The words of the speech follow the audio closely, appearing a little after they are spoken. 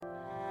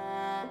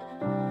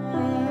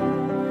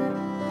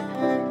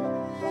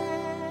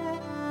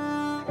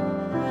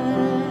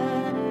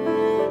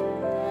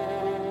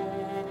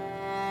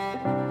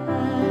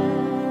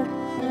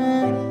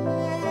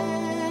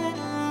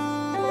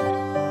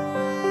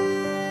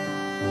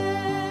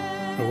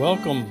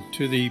Welcome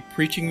to the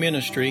preaching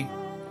ministry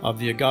of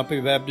the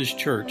Agape Baptist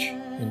Church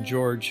in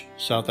George,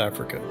 South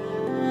Africa.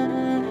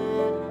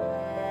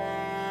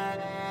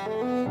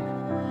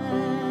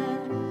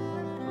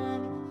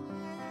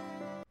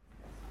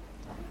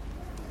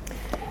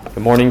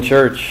 Good morning,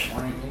 church.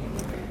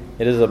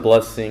 It is a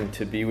blessing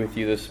to be with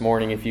you this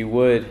morning. If you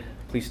would,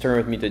 please turn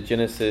with me to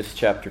Genesis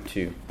chapter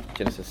 2.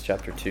 Genesis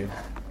chapter 2.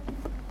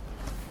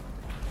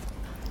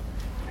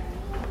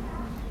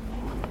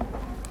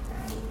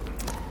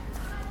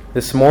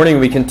 This morning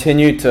we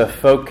continue to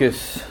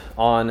focus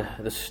on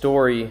the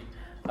story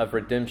of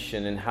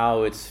redemption and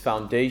how its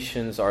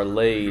foundations are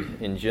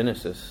laid in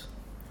Genesis.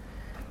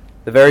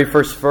 The very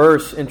first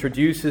verse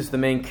introduces the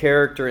main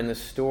character in the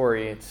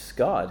story. It's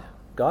God.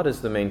 God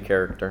is the main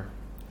character.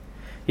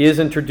 He is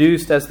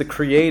introduced as the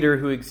Creator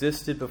who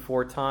existed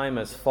before time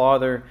as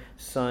Father,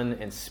 Son,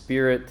 and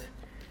Spirit.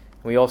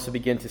 We also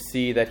begin to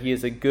see that He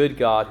is a good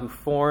God who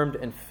formed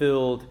and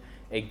filled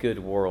a good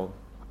world.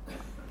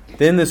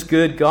 Then this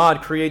good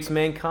God creates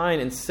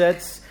mankind and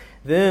sets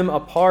them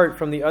apart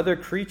from the other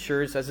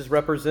creatures as His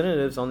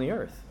representatives on the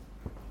earth.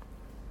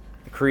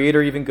 The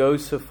Creator even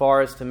goes so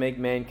far as to make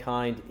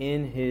mankind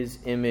in His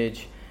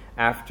image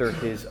after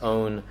His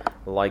own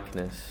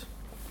likeness.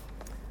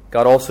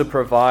 God also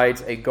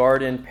provides a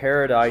garden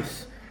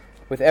paradise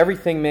with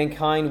everything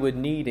mankind would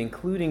need,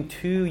 including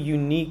two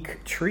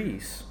unique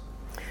trees.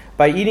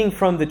 By eating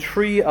from the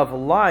tree of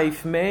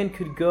life, man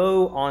could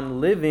go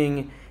on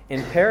living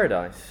in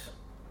paradise.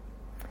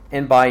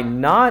 And by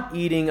not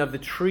eating of the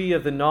tree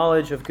of the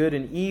knowledge of good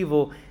and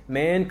evil,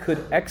 man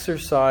could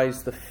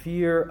exercise the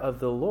fear of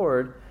the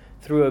Lord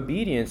through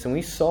obedience. And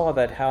we saw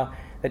that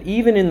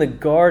even in the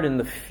garden,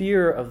 the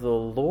fear of the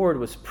Lord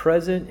was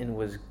present and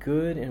was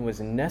good and was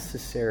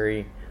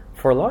necessary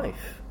for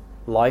life.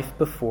 Life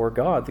before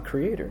God, the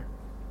Creator.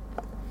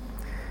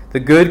 The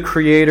good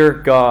Creator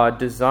God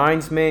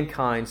designs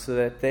mankind so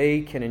that they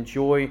can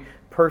enjoy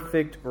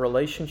perfect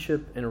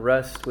relationship and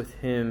rest with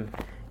Him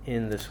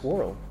in this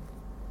world.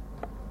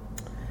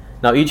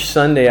 Now, each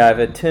Sunday I've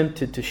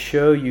attempted to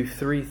show you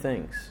three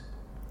things.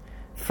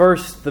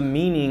 First, the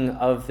meaning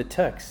of the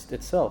text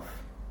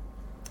itself.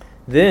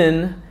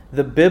 Then,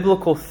 the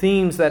biblical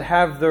themes that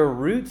have their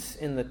roots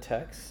in the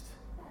text.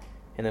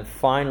 And then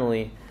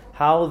finally,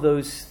 how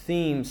those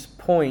themes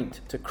point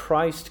to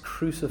Christ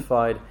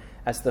crucified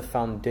as the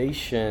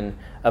foundation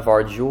of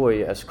our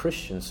joy as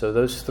Christians. So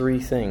those three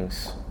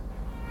things.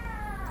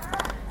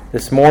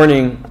 This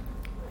morning,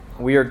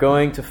 we are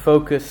going to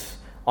focus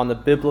on the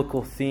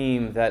biblical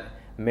theme that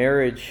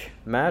marriage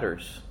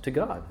matters to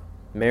God.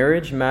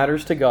 Marriage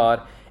matters to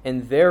God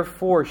and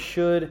therefore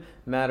should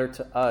matter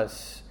to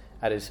us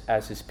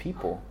as His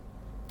people.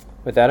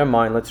 With that in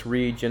mind, let's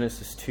read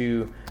Genesis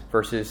 2,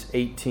 verses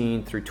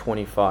 18 through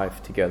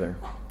 25 together.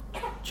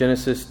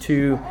 Genesis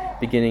 2,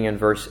 beginning in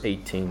verse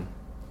 18.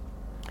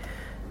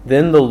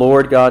 Then the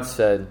Lord God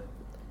said,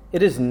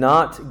 "It is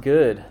not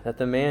good that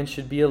the man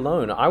should be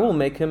alone. I will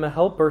make him a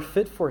helper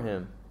fit for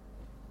him."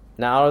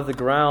 Now out of the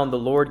ground the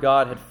Lord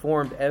God had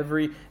formed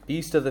every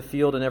beast of the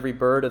field and every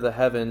bird of the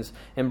heavens,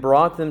 and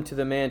brought them to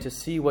the man to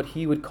see what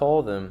he would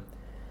call them.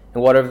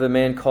 And whatever the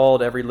man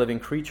called every living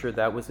creature,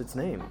 that was its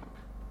name.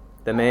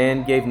 The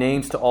man gave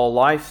names to all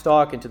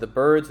livestock, and to the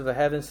birds of the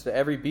heavens, to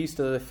every beast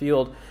of the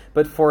field.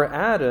 But for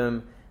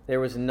Adam there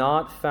was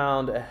not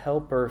found a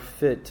helper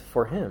fit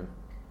for him.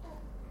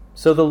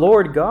 So the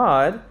Lord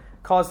God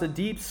caused a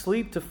deep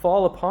sleep to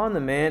fall upon the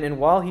man, and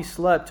while he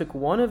slept, took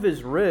one of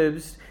his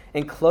ribs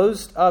and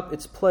closed up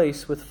its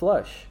place with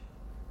flesh.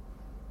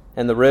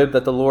 And the rib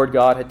that the Lord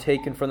God had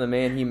taken from the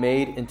man He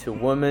made into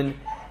woman,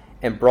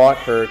 and brought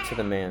her to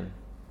the man.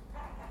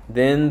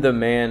 Then the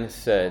man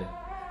said,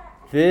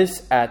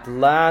 "This at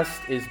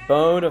last is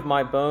bone of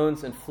my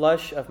bones and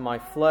flesh of my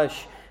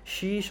flesh.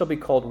 She shall be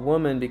called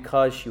woman,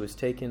 because she was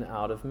taken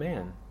out of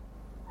man.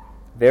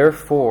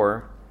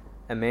 Therefore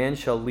a man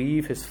shall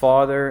leave his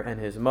father and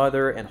his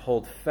mother, and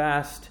hold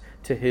fast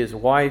to his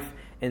wife,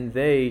 and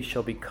they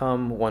shall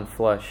become one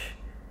flesh.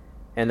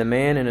 And the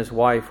man and his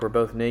wife were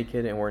both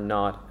naked and were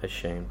not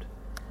ashamed."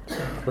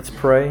 Let's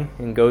pray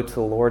and go to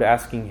the Lord,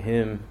 asking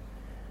Him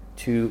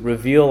to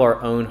reveal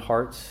our own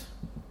hearts.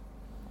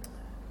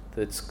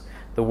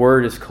 The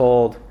word is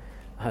called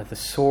the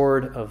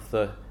sword of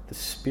the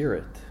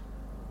Spirit.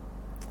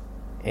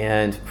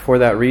 And for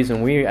that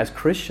reason, we as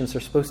Christians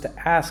are supposed to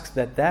ask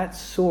that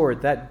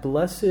sword, that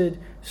blessed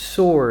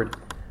sword,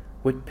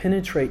 would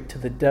penetrate to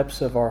the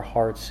depths of our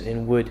hearts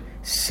and would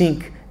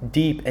sink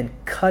deep and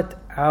cut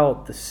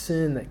out the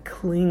sin that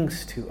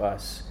clings to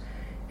us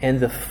and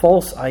the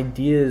false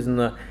ideas and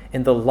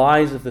the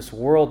lies of this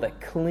world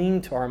that cling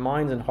to our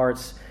minds and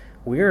hearts.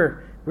 We're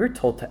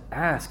told to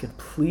ask and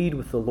plead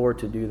with the Lord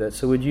to do that.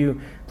 So would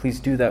you please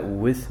do that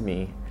with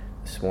me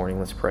this morning?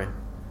 Let's pray.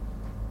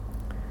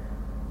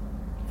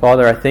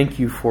 Father, I thank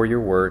You for Your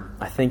word.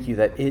 I thank You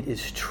that it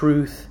is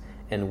truth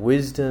and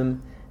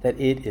wisdom, that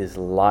it is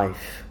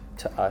life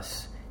to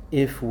us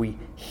if we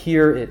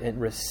hear it and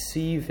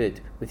receive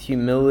it with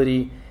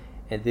humility,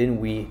 and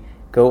then we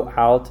go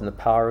out in the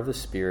power of the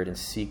Spirit and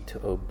seek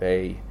to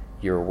obey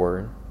your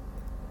word.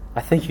 I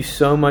thank you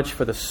so much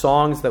for the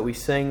songs that we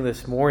sang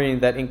this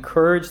morning that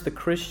encourage the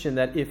Christian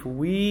that if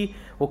we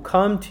will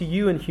come to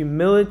you in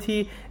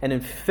humility and in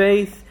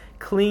faith,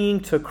 clinging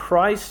to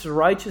Christ's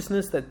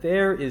righteousness, that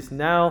there is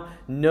now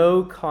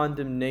no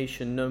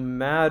condemnation, no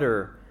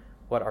matter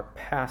what our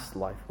past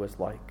life was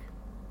like.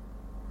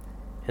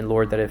 And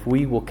Lord, that if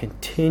we will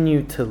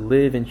continue to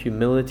live in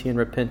humility and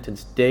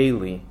repentance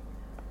daily,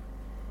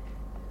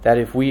 that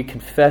if we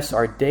confess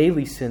our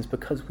daily sins,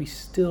 because we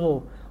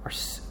still are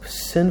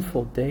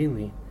sinful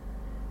daily,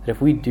 that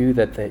if we do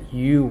that, that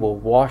you will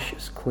wash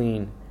us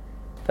clean,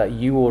 that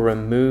you will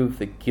remove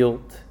the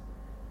guilt,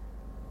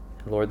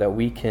 and Lord, that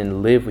we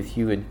can live with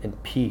you in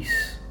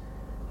peace,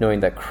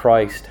 knowing that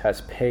Christ has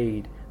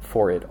paid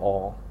for it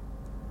all.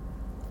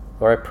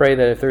 Lord, I pray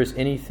that if there's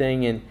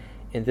anything in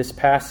this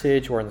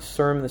passage or in the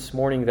sermon this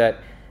morning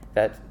that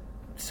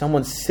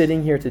someone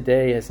sitting here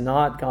today has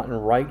not gotten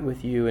right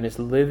with you and is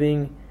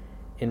living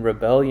in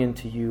rebellion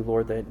to you,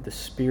 Lord, that the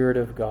Spirit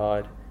of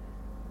God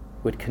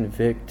would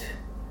convict,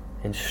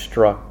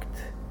 instruct,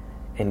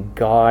 and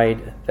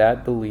guide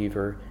that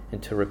believer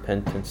into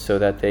repentance so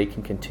that they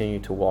can continue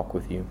to walk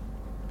with you.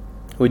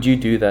 Would you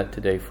do that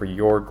today for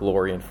your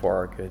glory and for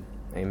our good?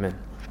 Amen.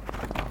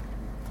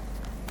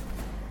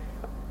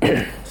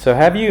 So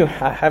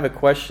I have a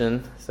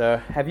question. So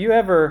have you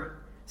ever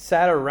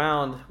sat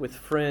around with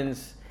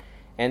friends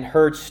and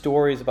heard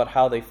stories about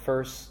how they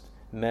first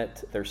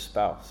met their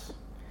spouse?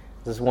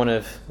 This is one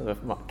of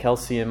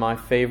Kelsey and my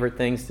favorite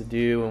things to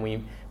do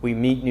when we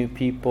meet new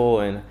people,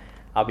 and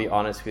I'll be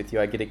honest with you,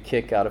 I get a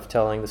kick out of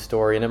telling the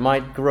story, and it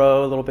might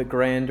grow a little bit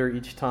grander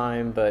each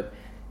time, but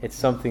it's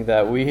something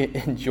that we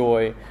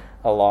enjoy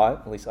a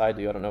lot. At least I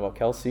do. I don't know about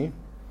Kelsey.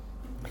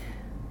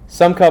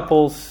 Some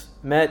couples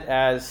met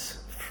as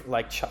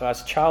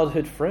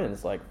childhood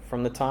friends, like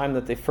from the time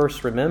that they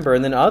first remember,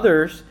 and then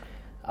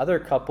other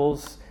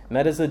couples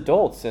met as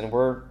adults and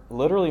were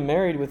literally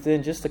married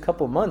within just a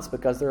couple months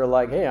because they were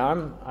like, hey,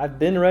 I've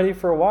been ready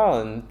for a while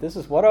and this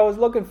is what I was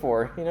looking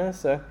for,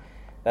 so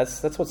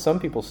that's what some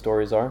people's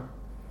stories are.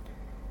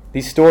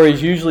 These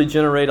stories usually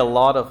generate a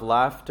lot of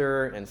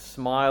laughter and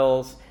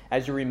smiles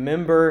as you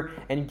remember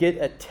and get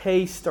a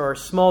taste or a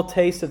small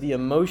taste of the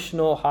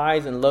emotional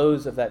highs and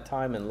lows of that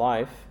time in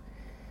life.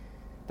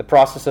 The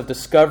process of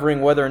discovering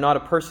whether or not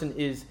a person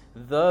is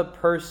the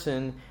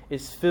person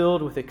is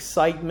filled with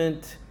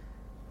excitement,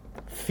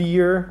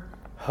 fear,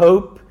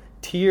 hope,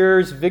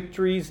 tears,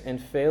 victories,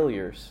 and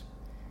failures.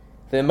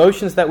 The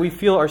emotions that we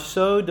feel are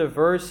so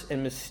diverse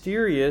and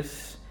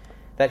mysterious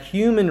that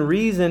human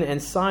reason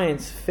and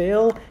science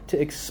fail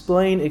to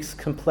explain its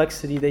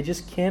complexity. They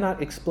just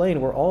cannot explain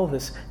where all of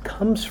this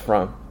comes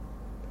from.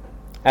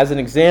 As an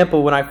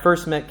example, when I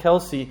first met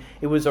Kelsey,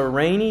 it was a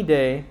rainy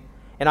day,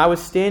 and I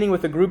was standing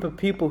with a group of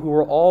people who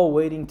were all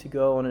waiting to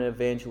go on an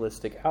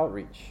evangelistic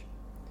outreach.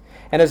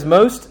 And as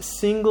most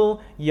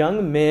single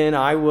young men,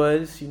 I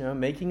was,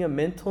 making a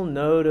mental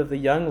note of the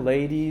young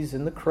ladies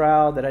in the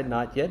crowd that I'd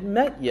not yet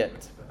met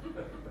yet.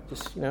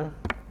 Just,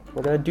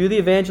 we're going to do the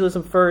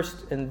evangelism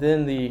first and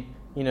then the,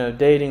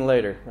 dating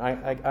later.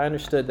 I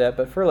understood that,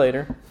 but for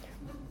later.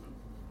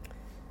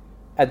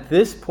 At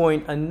this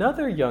point,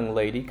 another young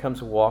lady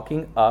comes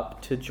walking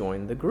up to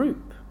join the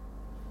group.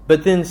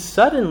 But then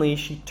suddenly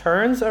she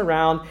turns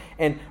around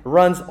and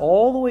runs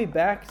all the way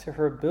back to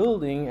her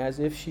building as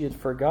if she had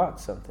forgot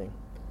something.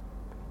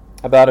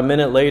 About a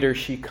minute later,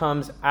 she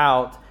comes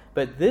out,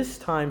 but this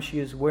time she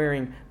is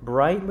wearing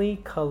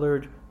brightly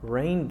colored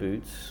rain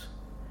boots,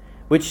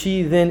 which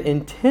she then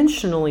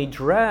intentionally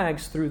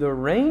drags through the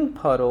rain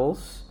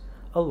puddles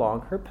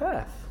along her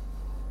path.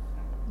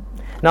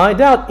 Now, I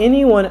doubt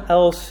anyone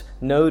else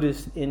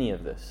noticed any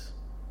of this,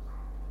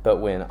 but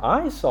when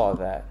I saw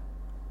that,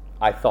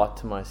 I thought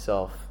to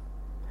myself,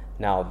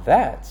 now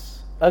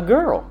that's a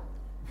girl.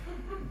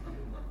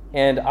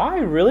 And I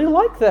really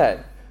like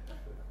that.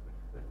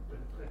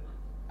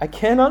 I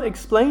cannot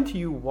explain to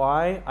you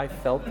why I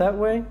felt that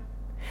way.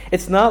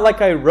 It's not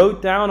like I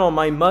wrote down on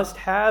my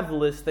must-have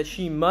list that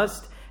she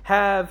must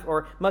have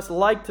or must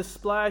like to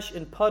splash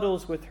in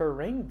puddles with her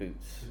rain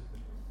boots.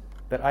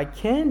 But I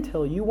can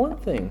tell you one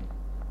thing.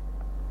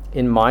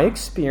 In my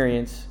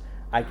experience,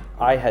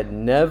 I had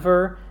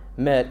never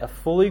met a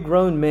fully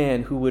grown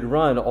man who would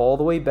run all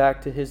the way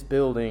back to his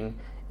building,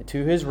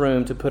 to his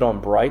room, to put on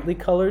brightly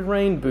colored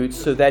rain boots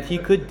so that he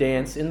could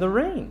dance in the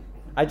rain.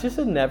 I just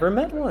had never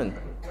met one.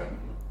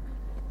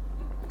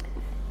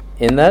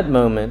 In that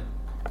moment,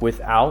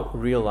 without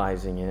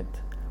realizing it,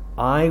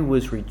 I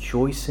was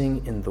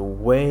rejoicing in the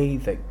way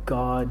that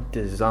God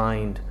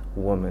designed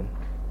woman.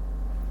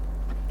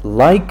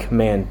 Like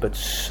man, but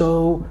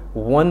so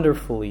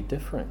wonderfully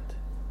different.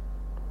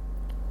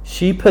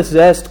 She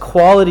possessed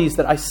qualities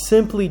that I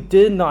simply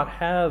did not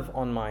have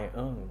on my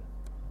own.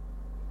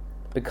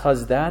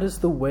 Because that is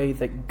the way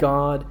that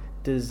God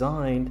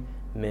designed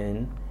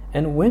men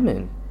and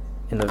women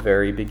in the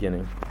very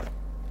beginning.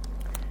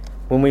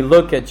 When we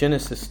look at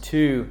Genesis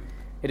 2,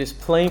 it is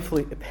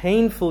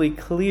painfully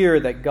clear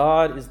that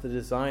God is the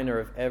designer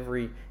of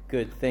every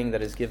good thing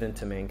that is given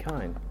to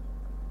mankind.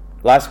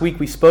 Last week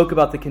we spoke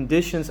about the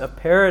conditions of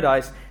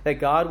paradise that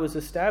God was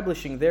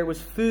establishing. There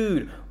was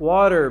food,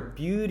 water,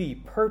 beauty,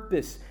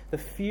 purpose, the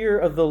fear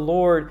of the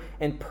Lord,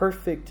 and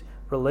perfect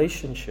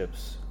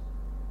relationships.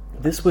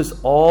 This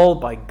was all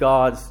by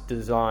God's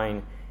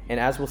design. And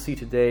as we'll see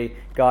today,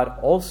 God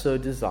also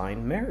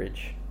designed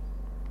marriage.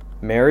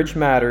 Marriage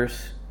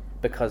matters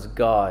because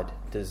God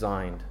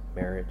designed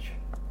marriage.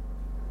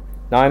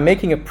 Now I'm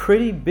making a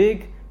pretty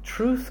big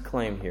truth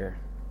claim here.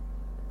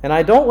 And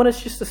I don't want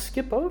us just to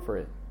skip over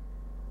it.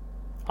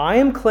 I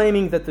am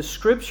claiming that the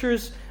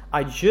scriptures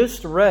I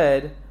just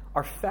read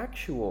are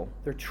factual.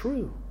 They're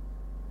true.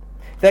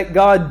 That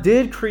God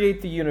did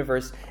create the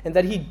universe, and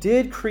that He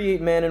did create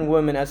man and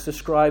woman as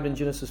described in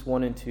Genesis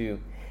 1 and 2,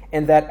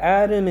 and that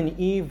Adam and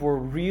Eve were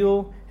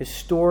real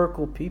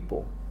historical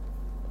people.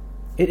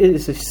 It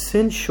is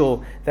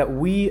essential that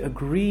we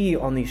agree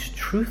on these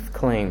truth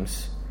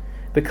claims,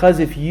 because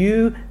if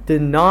you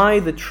deny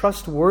the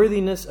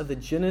trustworthiness of the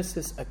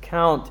Genesis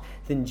account,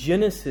 then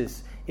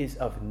Genesis is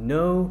of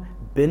no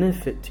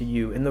benefit to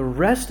you. And the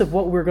rest of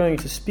what we're going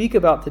to speak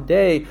about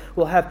today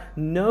will have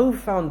no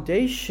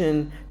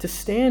foundation to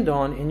stand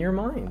on in your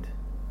mind.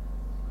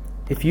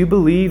 If you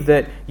believe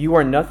that you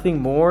are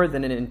nothing more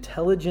than an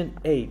intelligent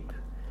ape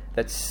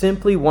that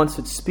simply wants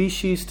its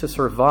species to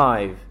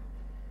survive,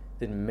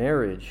 then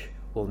marriage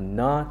will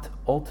not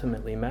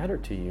ultimately matter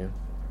to you.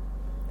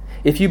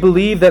 If you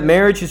believe that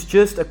marriage is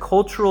just a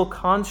cultural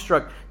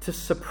construct to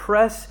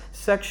suppress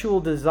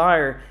sexual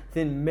desire,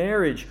 then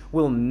marriage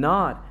will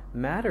not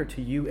matter to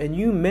you, and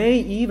you may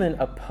even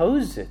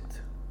oppose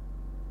it.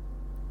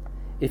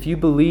 If you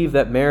believe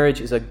that marriage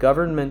is a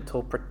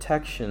governmental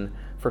protection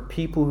for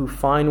people who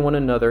find one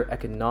another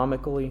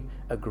economically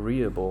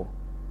agreeable,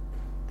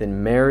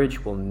 then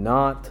marriage will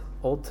not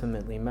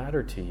ultimately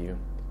matter to you.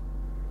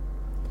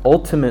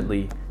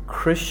 Ultimately,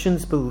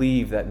 Christians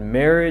believe that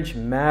marriage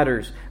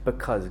matters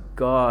because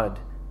God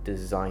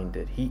designed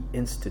it. He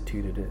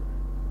instituted it.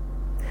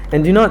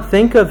 And do not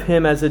think of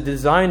Him as a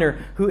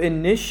designer who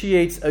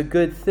initiates a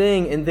good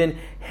thing and then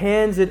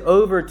hands it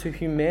over to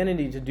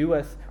humanity to do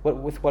with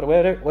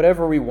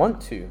whatever we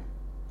want to.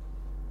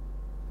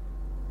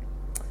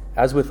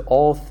 As with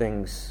all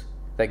things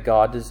that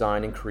God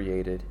designed and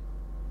created,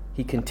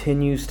 He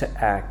continues to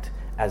act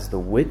as the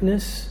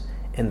witness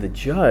and the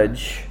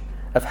judge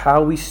of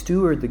how we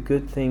steward the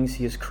good things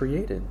He has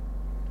created.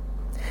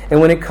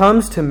 And when it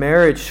comes to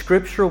marriage,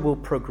 Scripture will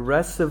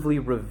progressively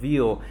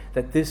reveal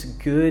that this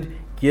good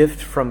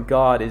gift from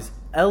God is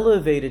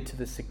elevated to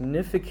the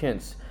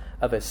significance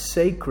of a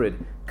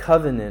sacred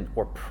covenant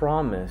or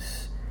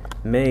promise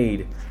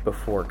made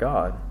before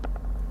God.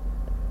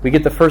 We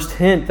get the first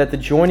hint that the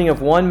joining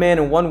of one man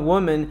and one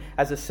woman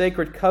as a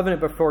sacred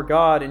covenant before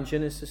God in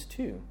Genesis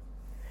 2.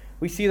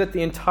 We see that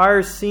the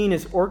entire scene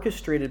is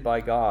orchestrated by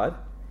God.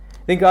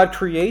 Then God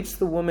creates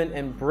the woman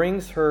and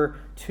brings her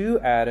to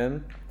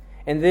Adam.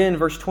 And then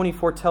verse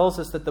 24 tells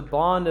us that the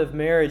bond of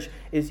marriage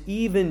is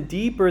even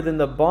deeper than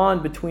the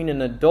bond between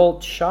an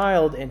adult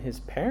child and his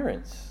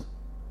parents.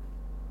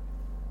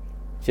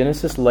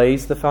 Genesis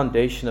lays the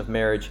foundation of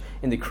marriage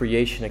in the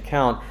creation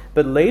account,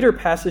 but later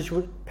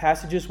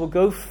passages will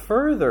go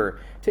further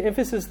to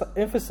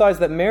emphasize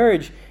that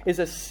marriage is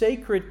a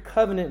sacred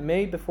covenant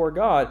made before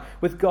God,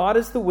 with God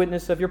as the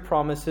witness of your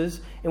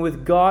promises and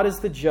with God as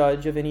the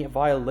judge of any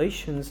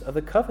violations of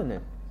the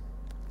covenant.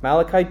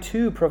 Malachi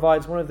 2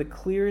 provides one of the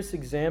clearest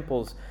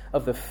examples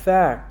of the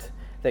fact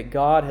that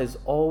God has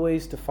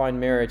always defined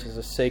marriage as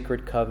a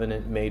sacred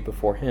covenant made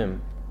before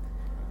Him.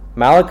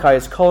 Malachi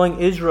is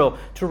calling Israel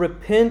to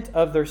repent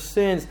of their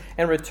sins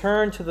and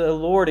return to the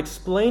Lord,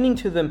 explaining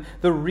to them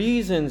the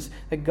reasons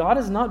that God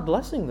is not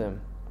blessing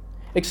them,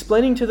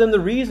 explaining to them the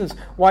reasons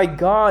why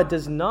God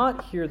does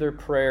not hear their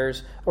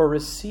prayers or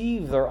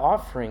receive their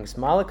offerings.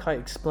 Malachi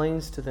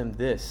explains to them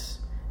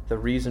the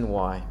reason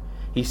why.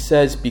 He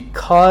says,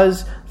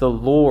 because the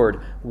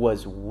Lord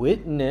was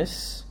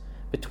witness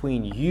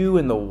between you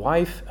and the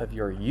wife of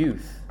your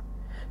youth,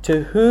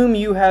 to whom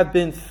you have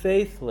been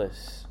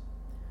faithless,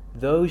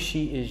 though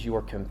she is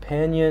your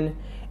companion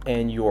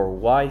and your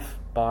wife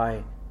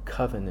by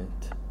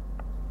covenant.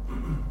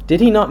 Did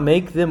He not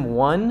make them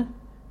one?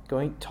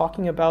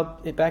 Talking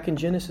about it back in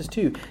Genesis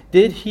 2.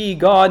 Did He,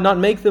 God, not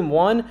make them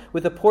one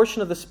with a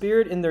portion of the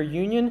Spirit in their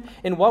union?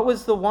 And what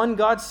was the one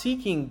God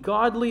seeking?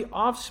 Godly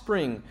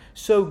offspring.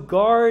 So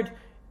guard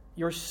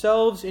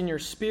yourselves in your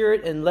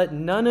spirit, and let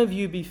none of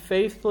you be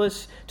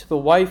faithless to the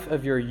wife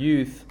of your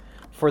youth.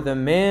 For the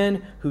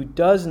man who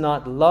does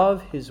not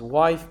love his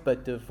wife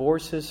but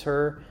divorces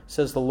her,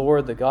 says the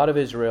Lord, the God of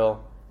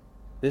Israel,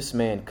 this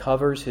man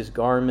covers his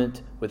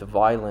garment with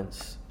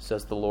violence,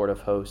 says the Lord of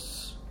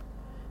hosts.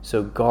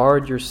 So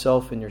guard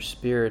yourself in your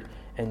spirit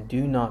and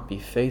do not be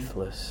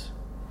faithless.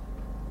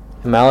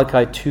 In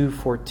Malachi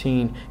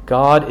 2:14,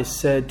 God is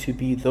said to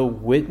be the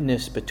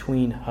witness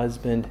between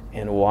husband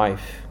and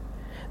wife,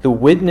 the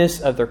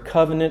witness of their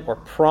covenant or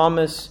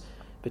promise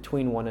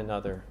between one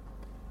another.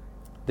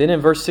 Then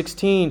verse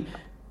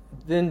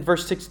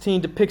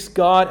 16 depicts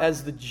God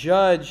as the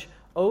judge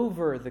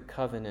over the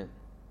covenant,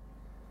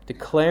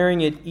 declaring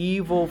it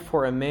evil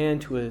for a man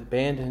to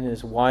abandon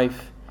his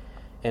wife,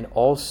 and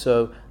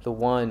also the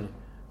one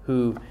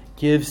who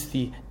gives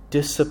the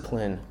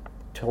discipline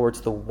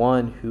towards the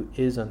one who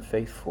is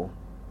unfaithful.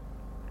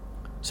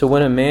 So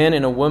when a man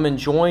and a woman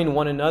join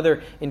one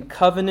another in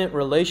covenant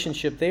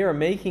relationship, they are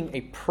making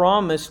a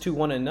promise to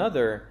one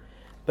another,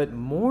 but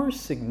more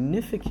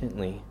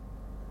significantly,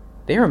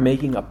 they are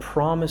making a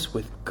promise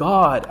with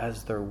God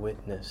as their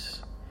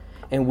witness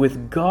and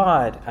with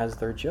God as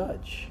their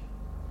judge.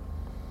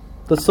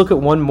 Let's look at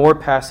one more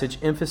passage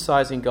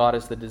emphasizing God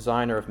as the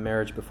designer of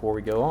marriage before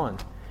we go on.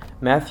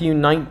 Matthew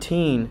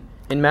 19.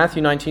 In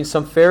Matthew 19,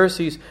 some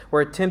Pharisees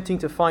were attempting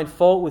to find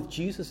fault with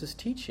Jesus'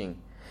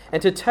 teaching.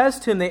 And to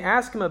test him, they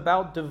ask him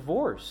about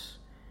divorce.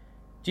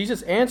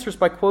 Jesus answers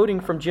by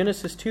quoting from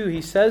Genesis 2.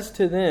 He says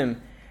to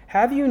them,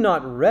 "Have you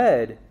not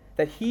read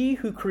that he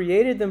who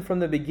created them from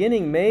the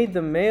beginning made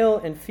them male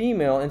and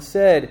female and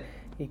said,"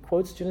 he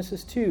quotes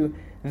Genesis 2,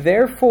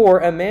 "Therefore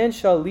a man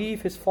shall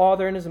leave his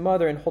father and his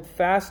mother and hold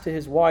fast to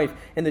his wife,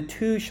 and the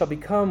two shall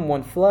become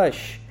one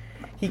flesh."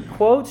 He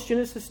quotes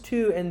Genesis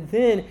 2 and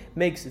then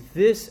makes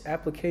this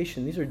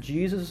application. These are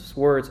Jesus'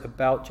 words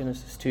about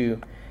Genesis 2.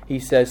 He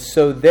says,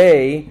 "So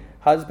they,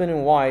 husband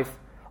and wife,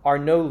 are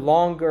no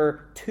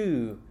longer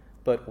two,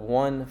 but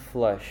one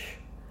flesh.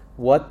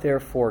 What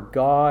therefore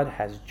God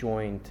has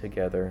joined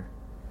together,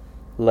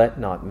 let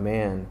not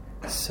man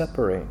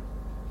separate."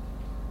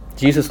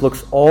 Jesus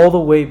looks all the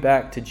way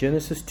back to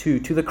Genesis 2,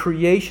 to the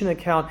creation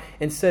account,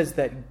 and says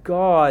that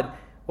God,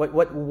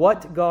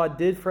 what God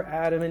did for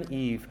Adam and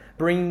Eve,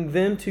 bringing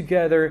them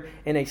together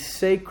in a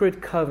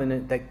sacred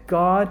covenant, that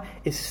God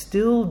is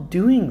still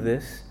doing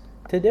this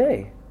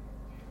today.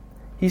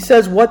 He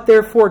says, "What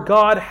therefore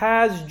God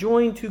has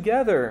joined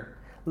together,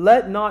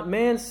 let not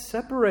man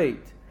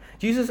separate."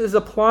 Jesus is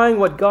applying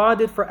what God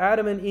did for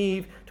Adam and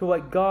Eve to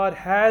what God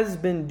has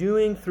been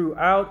doing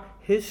throughout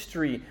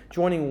history,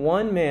 joining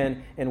one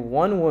man and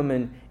one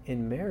woman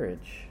in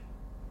marriage.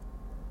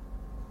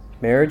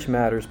 Marriage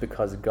matters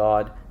because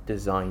God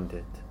designed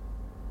it.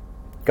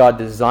 God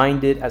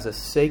designed it as a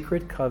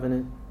sacred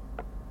covenant,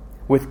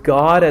 with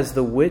God as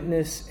the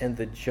witness and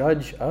the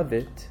judge of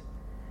it,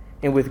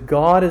 and with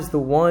God as the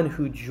one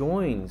who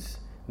joins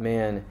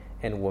man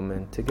and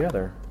woman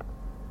together.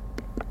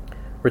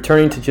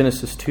 Returning to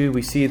Genesis 2,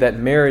 we see that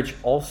marriage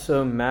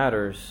also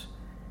matters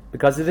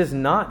because it is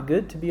not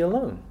good to be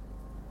alone.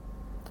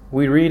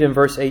 We read in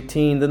verse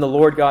 18, "Then the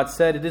Lord God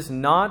said, 'It is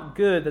not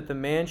good that the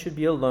man should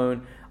be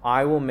alone.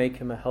 I will make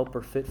him a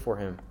helper fit for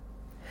him.'"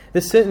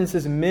 This sentence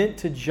is meant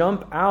to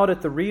jump out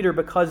at the reader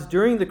because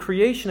during the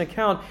creation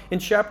account in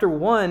chapter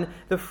 1,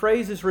 the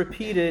phrase is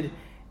repeated,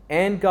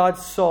 "And God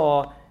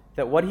saw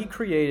that what he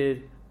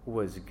created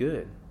was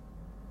good."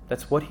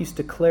 That's what he's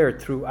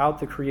declared throughout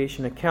the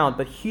creation account.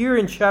 But here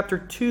in chapter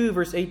 2,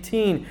 verse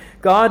 18,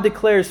 God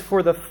declares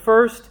for the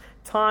first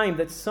time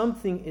that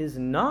something is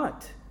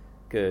not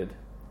good.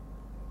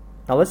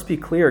 Now let's be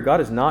clear, God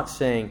is not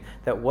saying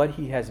that what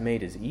he has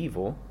made is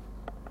evil.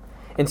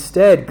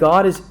 Instead,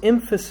 God is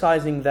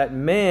emphasizing that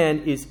man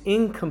is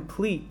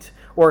incomplete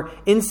or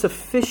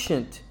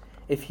insufficient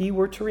if he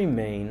were to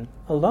remain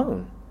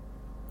alone.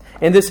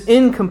 And this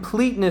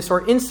incompleteness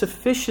or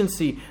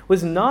insufficiency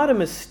was not a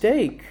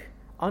mistake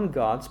on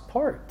God's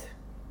part.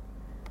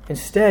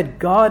 Instead,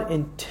 God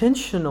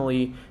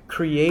intentionally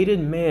created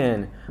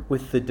man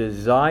with the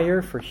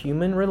desire for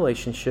human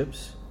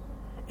relationships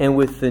and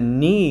with the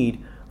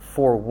need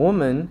for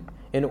woman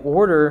in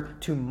order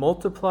to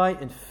multiply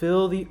and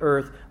fill the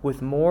earth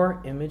with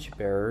more image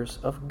bearers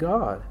of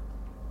God.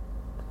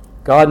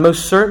 God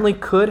most certainly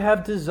could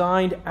have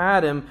designed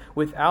Adam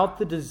without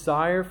the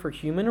desire for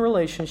human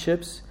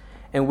relationships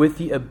and with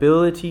the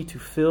ability to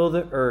fill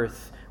the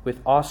earth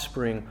with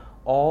offspring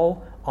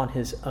all on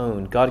his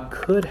own. God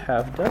could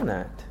have done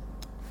that.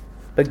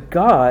 But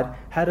God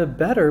had a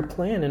better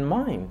plan in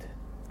mind.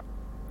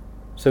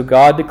 So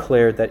God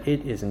declared that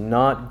it is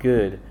not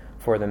good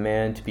for the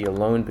man to be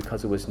alone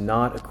because it was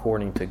not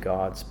according to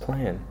God's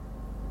plan.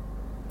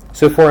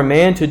 So for a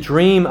man to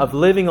dream of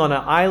living on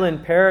an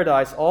island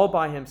paradise all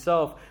by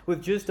himself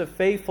with just a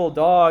faithful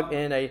dog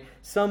and a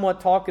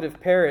somewhat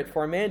talkative parrot,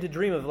 for a man to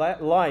dream of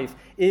that life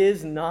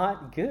is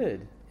not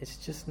good. It's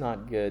just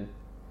not good.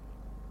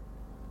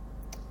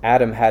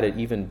 Adam had it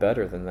even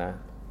better than that.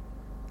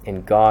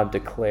 And God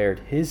declared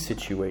his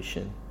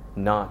situation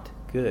not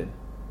good.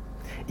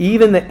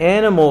 Even the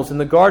animals in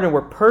the garden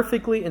were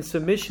perfectly in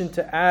submission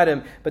to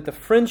Adam, but the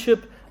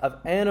friendship of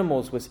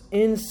animals was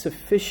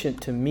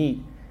insufficient to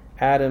meet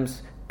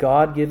Adam's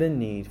God-given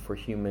need for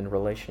human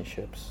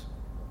relationships.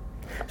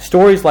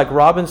 Stories like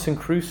Robinson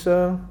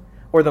Crusoe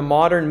or the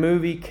modern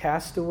movie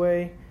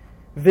Castaway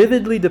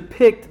vividly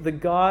depict the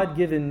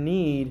God-given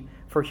need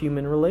for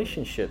human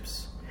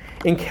relationships.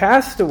 In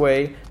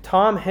Castaway,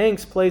 Tom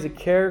Hanks plays a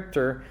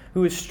character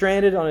who is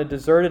stranded on a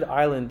deserted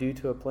island due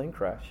to a plane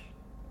crash.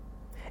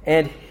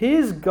 And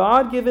his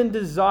God-given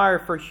desire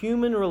for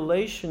human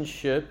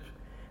relationship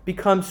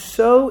becomes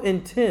so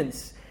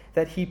intense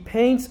that he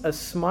paints a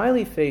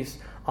smiley face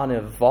on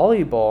a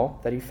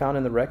volleyball that he found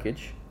in the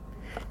wreckage,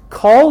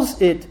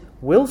 calls it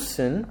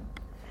Wilson,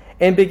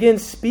 and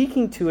begins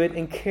speaking to it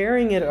and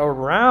carrying it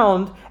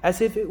around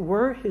as if it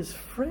were his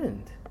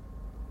friend.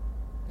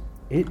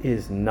 It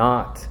is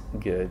not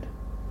good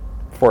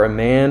for a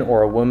man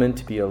or a woman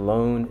to be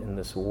alone in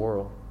this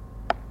world.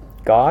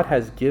 God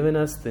has given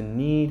us the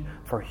need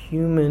for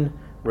human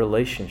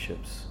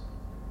relationships.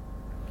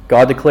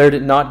 God declared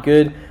it not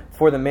good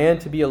for the man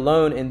to be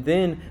alone and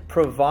then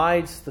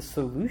provides the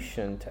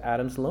solution to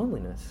Adam's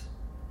loneliness.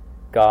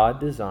 God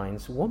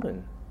designs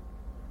woman.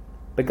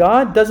 But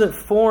God doesn't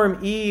form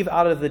Eve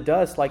out of the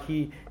dust like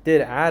he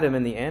did Adam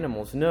and the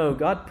animals. No,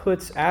 God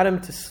puts Adam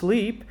to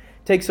sleep,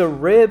 takes a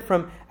rib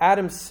from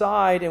Adam's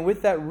side, and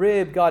with that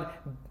rib, God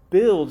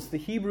builds, the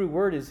Hebrew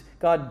word is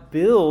God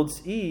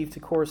builds Eve to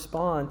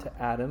correspond to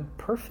Adam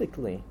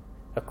perfectly,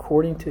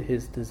 according to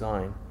his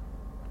design.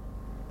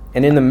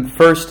 And in the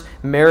first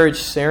marriage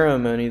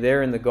ceremony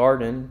there in the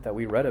garden that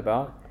we read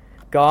about,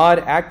 God,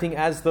 acting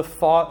as the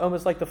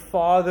almost like the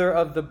father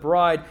of the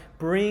bride,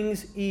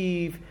 brings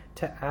Eve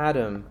to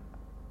Adam.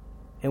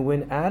 And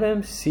when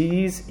Adam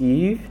sees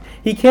Eve,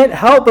 he can't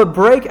help but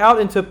break out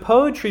into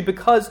poetry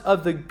because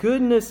of the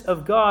goodness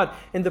of God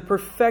and the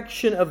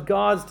perfection of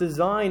God's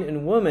design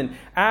in woman.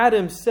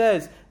 Adam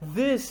says,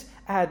 "This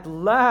at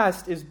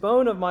last is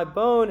bone of my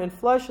bone and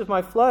flesh of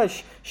my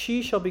flesh.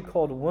 She shall be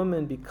called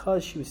woman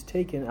because she was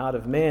taken out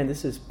of man."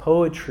 This is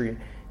poetry.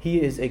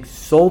 He is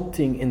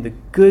exulting in the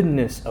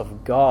goodness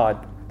of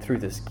God through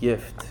this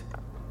gift.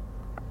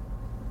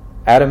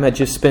 Adam had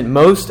just spent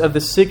most of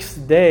the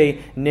sixth day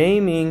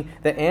naming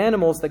the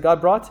animals that God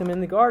brought to him in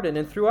the garden.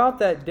 And throughout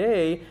that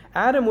day,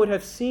 Adam would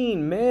have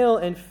seen male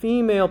and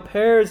female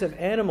pairs of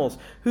animals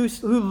who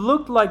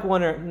looked like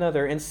one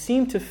another and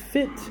seemed to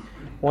fit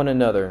one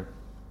another.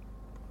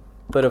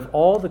 But of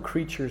all the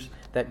creatures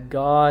that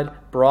God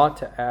brought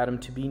to Adam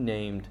to be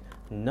named,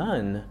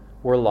 none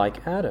were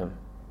like Adam.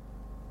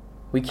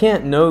 We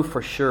can't know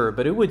for sure,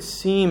 but it would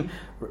seem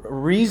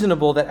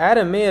reasonable that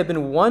Adam may have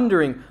been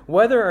wondering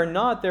whether or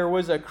not there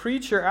was a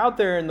creature out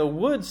there in the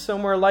woods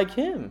somewhere like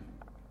him.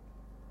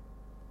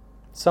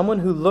 Someone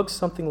who looked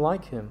something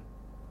like him,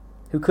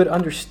 who could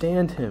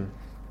understand him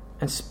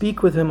and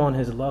speak with him on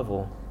his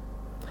level.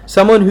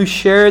 Someone who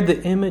shared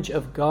the image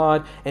of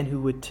God and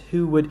who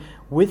would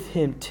with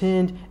him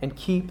tend and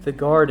keep the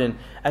garden,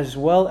 as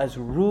well as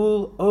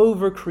rule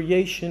over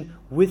creation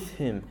with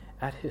him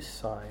at his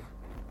side.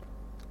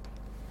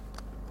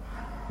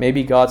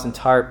 Maybe God's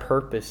entire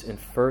purpose in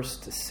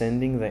first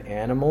sending the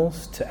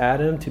animals to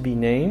Adam to be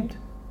named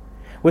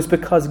was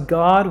because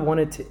God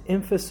wanted to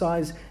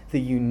emphasize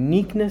the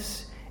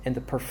uniqueness and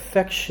the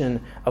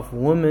perfection of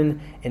woman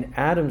in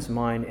Adam's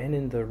mind and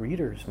in the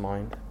reader's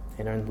mind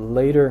and in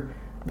later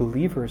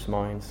believers'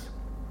 minds.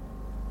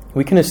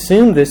 We can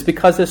assume this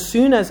because as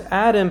soon as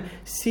Adam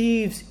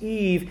sees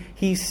Eve,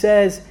 he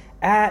says,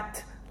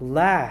 "At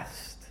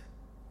last,"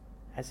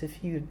 as if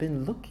he had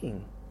been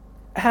looking.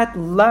 At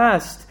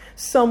last,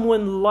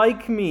 someone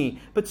like me,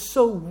 but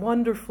so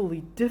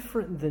wonderfully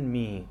different than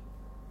me.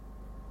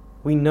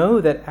 We know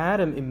that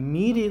Adam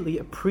immediately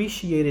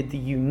appreciated the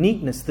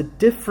uniqueness, the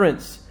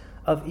difference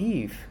of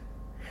Eve.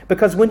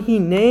 Because when he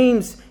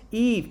names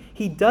Eve,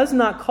 he does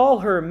not call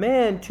her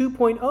man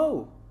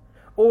 2.0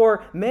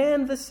 or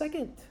man the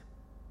second.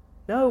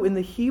 No, in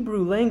the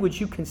Hebrew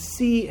language, you can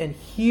see and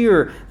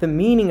hear the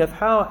meaning of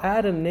how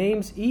Adam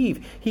names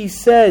Eve. He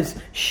says,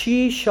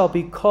 "She shall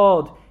be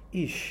called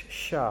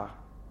Ish-Shah,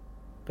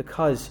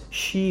 because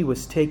she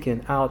was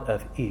taken out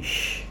of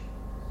Ish."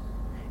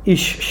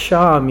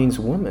 Ish-Shah means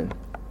woman.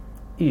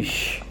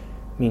 Ish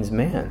means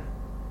man.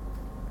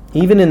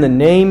 Even in the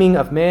naming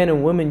of man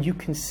and woman, you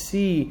can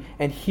see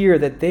and hear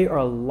that they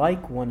are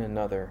like one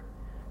another,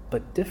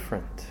 but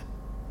different.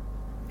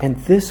 And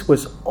this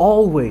was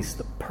always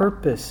the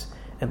purpose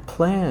and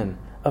plan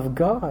of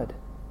God.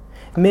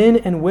 Men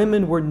and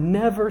women were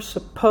never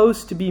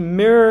supposed to be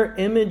mirror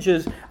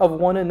images of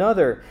one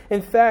another.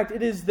 In fact,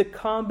 it is the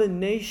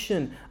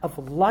combination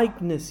of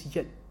likeness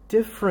yet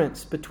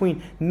difference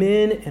between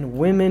men and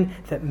women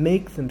that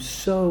make them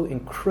so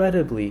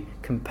incredibly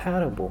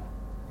compatible.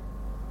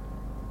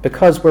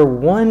 Because where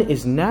one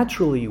is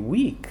naturally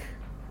weak,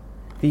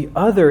 the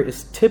other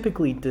is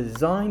typically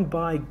designed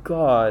by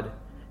God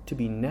to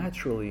be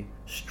naturally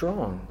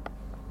strong.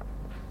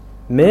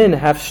 Men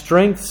have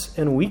strengths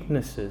and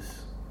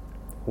weaknesses.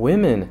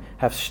 Women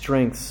have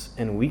strengths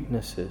and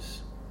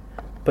weaknesses.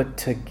 But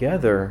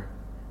together,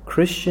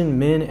 Christian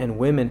men and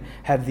women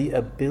have the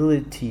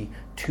ability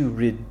to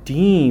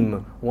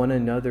redeem one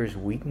another's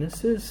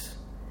weaknesses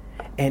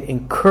and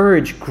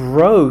encourage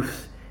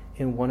growth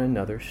in one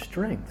another's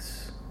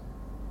strengths.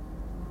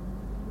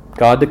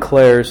 God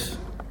declares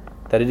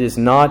that it is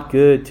not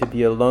good to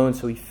be alone,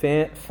 so he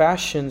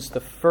fashions the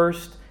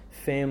first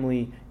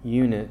family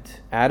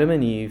unit, Adam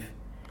and Eve,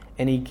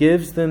 and he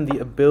gives them the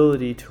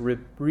ability to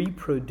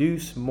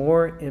reproduce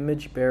more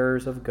image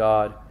bearers of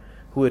God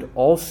who would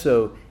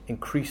also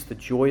increase the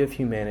joy of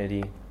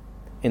humanity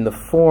in the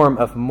form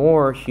of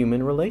more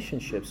human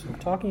relationships. We're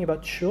talking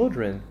about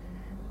children.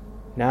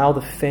 Now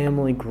the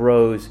family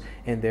grows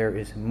and there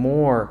is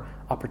more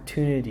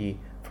opportunity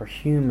for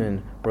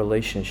human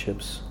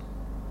relationships.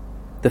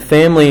 The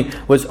family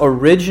was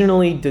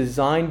originally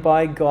designed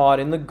by God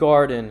in the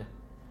garden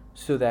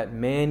so that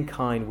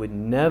mankind would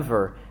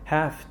never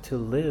have to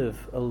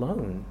live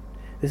alone.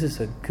 This is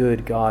a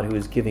good God who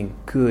is giving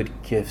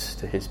good gifts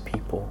to his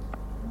people.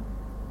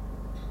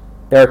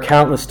 There are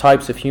countless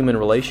types of human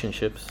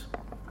relationships.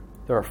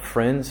 There are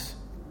friends,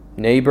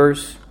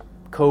 neighbors,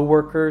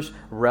 co-workers,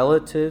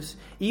 relatives.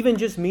 Even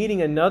just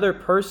meeting another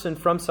person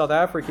from South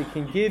Africa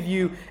can give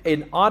you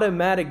an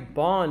automatic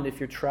bond if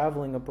you're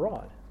traveling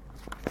abroad.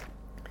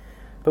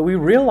 But we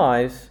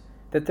realize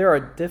that there are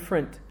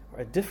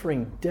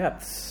differing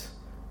depths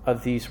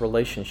of these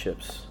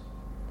relationships.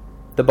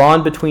 The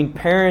bond between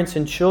parents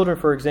and children,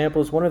 for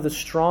example, is one of the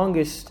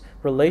strongest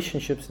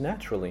relationships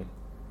naturally.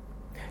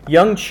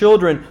 Young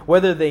children,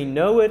 whether they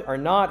know it or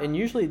not, and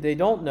usually they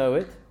don't know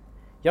it,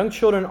 young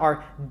children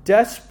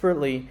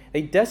desperately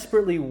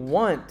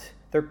want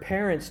their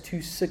parents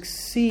to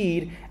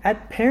succeed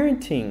at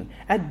parenting,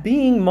 at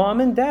being mom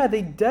and dad.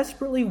 They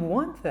desperately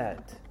want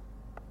that.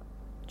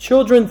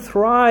 Children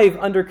thrive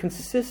under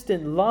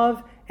consistent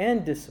love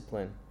and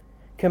discipline,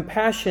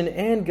 compassion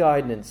and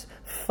guidance,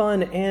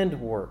 fun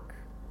and work.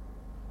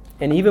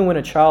 And even when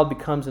a child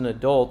becomes an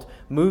adult,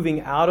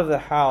 moving out of the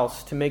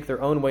house to make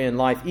their own way in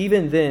life,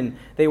 even then,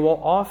 they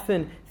will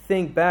often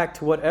think back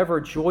to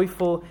whatever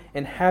joyful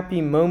and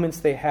happy moments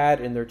they had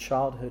in their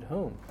childhood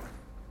home.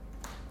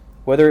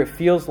 Whether it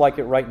feels like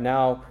it right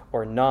now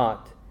or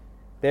not,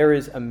 there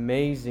is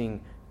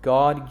amazing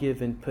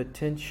God-given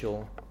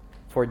potential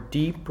for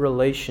deep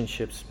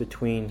relationships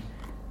between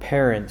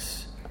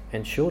parents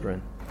and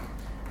children.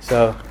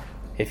 So,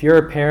 if you're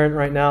a parent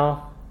right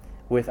now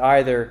with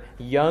either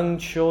young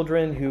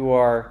children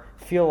who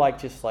feel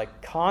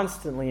like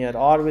constantly at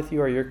odds with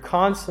you, or you're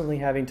constantly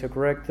having to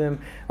correct them,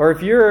 or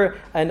if you're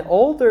an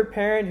older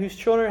parent whose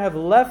children have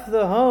left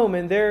the home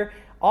and they're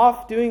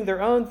off doing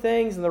their own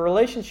things and the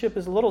relationship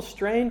is a little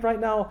strained right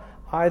now,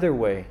 either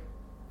way,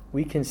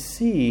 we can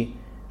see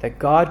that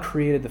God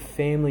created the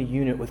family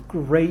unit with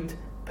great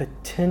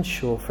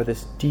potential for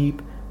this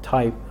deep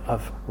type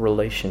of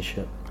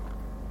relationship.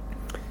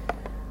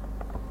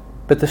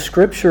 But the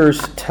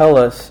Scriptures tell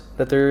us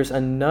that there is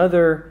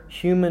another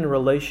human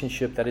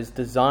relationship that is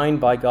designed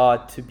by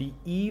God to be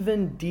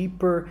even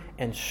deeper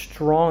and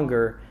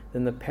stronger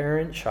than the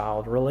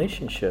parent-child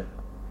relationship.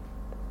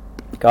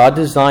 God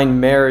designed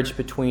marriage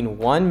between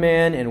one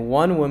man and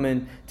one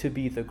woman to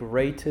be the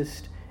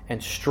greatest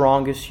and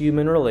strongest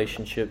human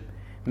relationship,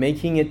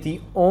 making it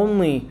the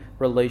only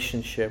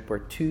relationship where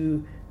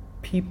two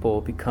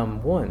people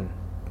become one.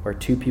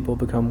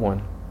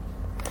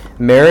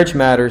 Marriage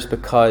matters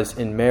because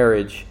in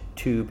marriage,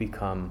 two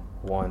become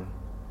one.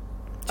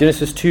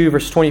 Genesis 2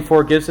 verse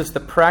 24 gives us the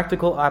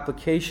practical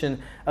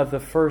application of the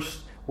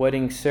first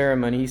wedding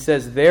ceremony. He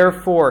says,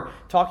 therefore,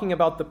 talking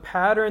about the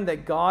pattern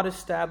that God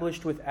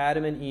established with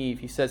Adam and Eve,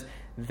 he says,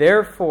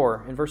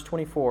 therefore, in verse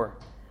 24,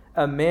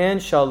 a man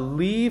shall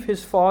leave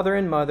his father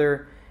and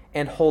mother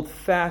and hold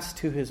fast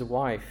to his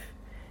wife,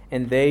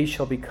 and they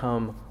shall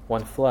become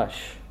one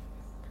flesh.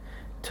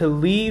 To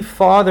leave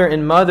father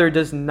and mother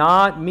does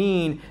not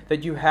mean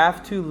that you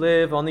have to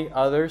live on the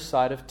other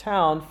side of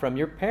town from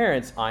your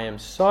parents. I am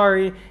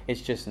sorry,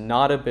 it's just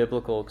not a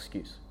biblical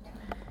excuse.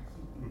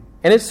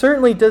 And it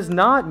certainly does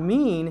not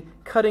mean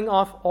cutting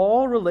off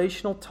all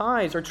relational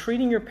ties or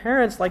treating your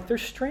parents like they're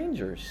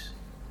strangers.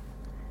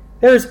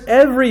 There's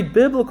every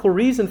biblical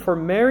reason for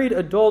married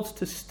adults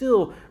to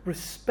still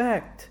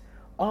respect,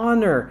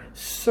 honor,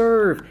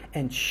 serve,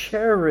 and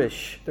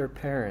cherish their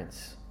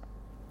parents.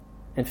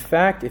 In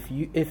fact,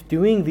 if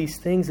doing these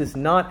things is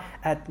not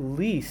at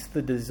least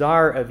the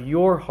desire of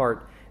your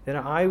heart, then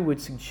I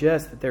would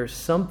suggest that there's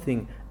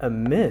something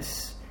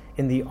amiss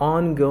in the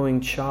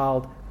ongoing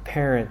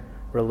child-parent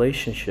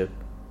relationship.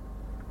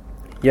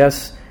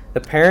 Yes, the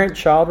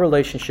parent-child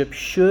relationship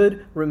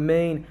should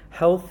remain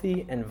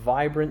healthy and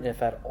vibrant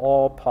if at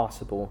all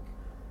possible.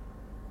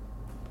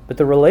 But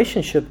the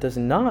relationship does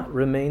not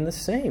remain the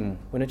same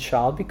when a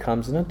child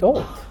becomes an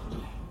adult.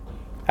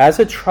 As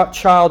a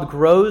child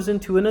grows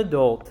into an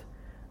adult,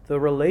 the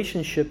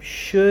relationship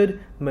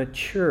should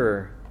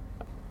mature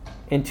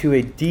into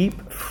a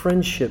deep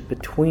friendship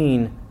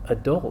between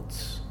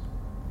adults.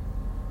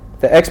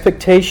 The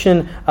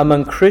expectation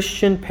among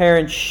Christian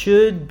parents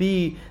should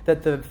be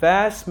that the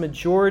vast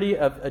majority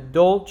of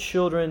adult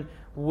children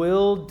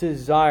will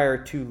desire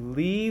to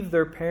leave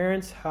their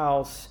parents'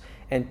 house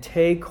and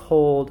take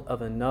hold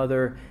of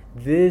another.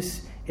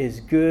 This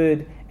is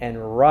good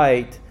and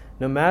right.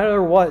 No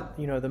matter what,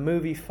 the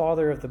movie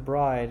Father of the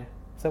Bride,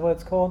 is that what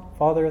it's called?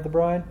 Father of the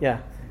Bride?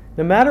 Yeah.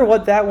 No matter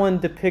what that one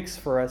depicts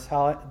for us,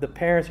 how the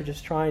parents are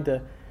just trying to,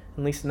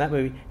 at least in that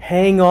movie,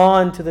 hang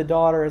on to the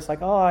daughter. It's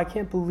like, oh, I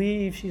can't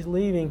believe she's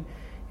leaving.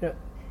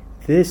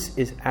 This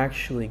is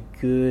actually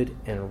good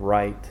and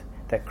right.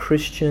 that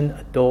Christian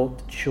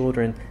adult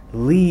children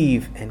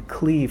leave and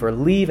cleave, or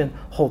leave and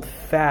hold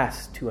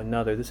fast to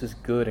another. This is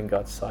good in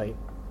God's sight.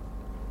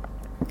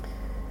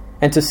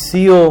 And to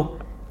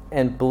seal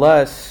and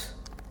bless,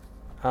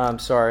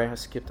 I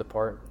skipped a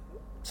part.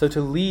 So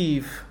to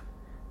leave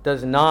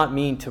does not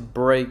mean to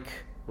break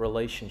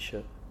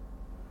relationship,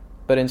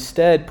 but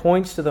instead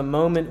points to the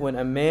moment when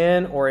a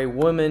man or a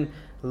woman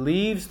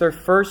leaves their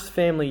first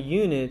family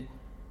unit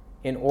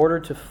in order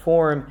to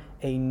form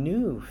a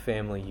new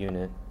family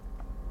unit.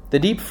 The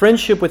deep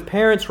friendship with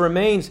parents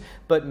remains,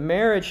 but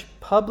marriage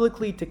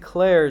publicly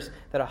declares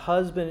that a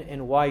husband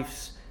and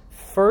wife's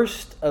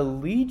first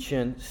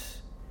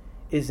allegiance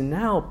is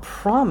now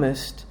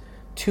promised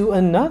to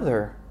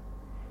another.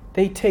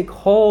 They take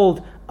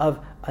hold of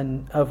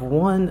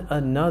one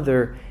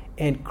another,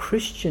 and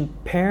Christian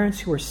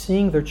parents who are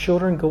seeing their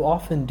children go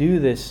off and do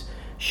this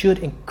should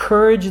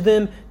encourage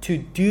them to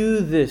do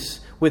this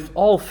with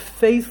all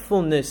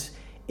faithfulness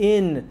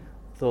in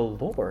the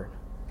Lord,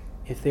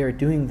 if they are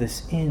doing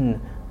this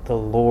in the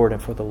Lord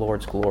and for the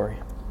Lord's glory.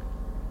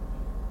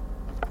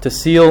 To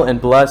seal and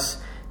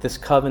bless this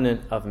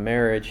covenant of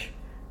marriage,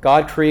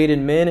 God created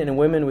men and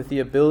women with the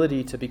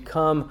ability to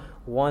become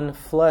one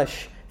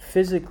flesh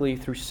physically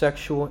through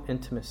sexual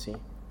intimacy.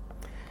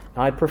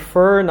 Now, I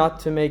prefer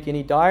not to make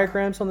any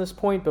diagrams on this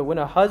point, but when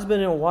a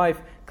husband and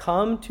wife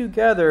come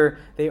together,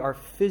 they are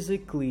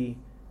physically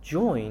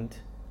joined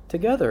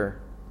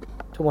together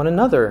to one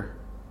another.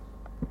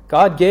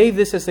 God gave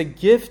this as a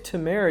gift to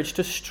marriage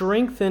to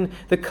strengthen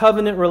the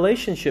covenant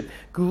relationship,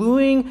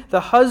 gluing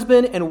the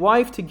husband and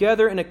wife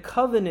together in a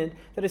covenant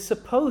that is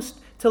supposed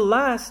to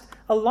last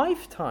a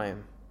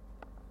lifetime.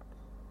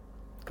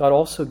 God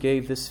also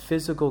gave this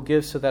physical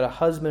gift so that a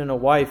husband and a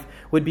wife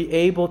would be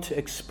able to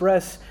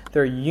express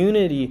their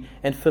unity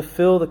and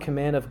fulfill the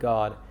command of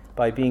God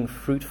by being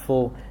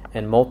fruitful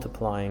and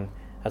multiplying,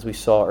 as we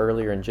saw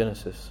earlier in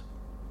Genesis.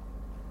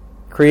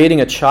 Creating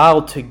a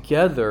child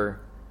together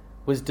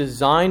was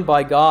designed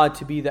by God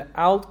to be the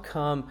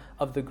outcome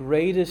of the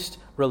greatest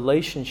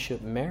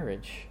relationship,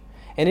 marriage.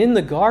 And in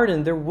the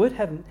garden, there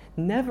would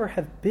never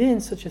have been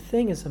such a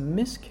thing as a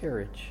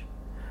miscarriage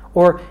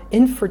or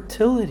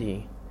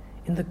infertility.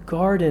 In the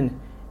garden,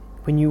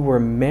 when you were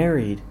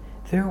married,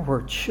 there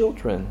were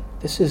children.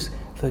 This is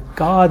the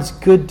God's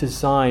good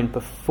design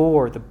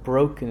before the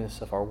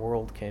brokenness of our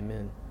world came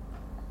in.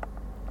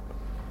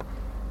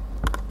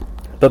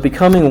 But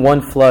becoming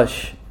one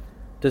flesh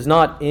does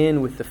not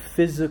end with the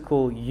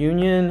physical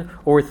union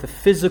or with the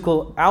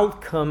physical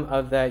outcome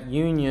of that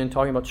union,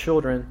 talking about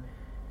children.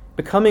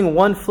 Becoming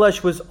one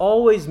flesh was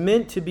always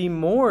meant to be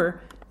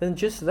more than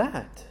just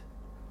that.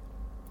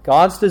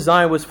 God's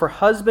design was for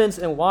husbands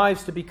and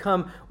wives to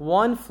become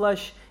one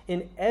flesh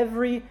in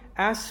every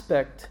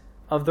aspect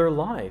of their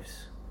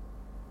lives,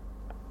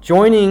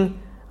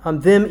 joining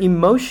them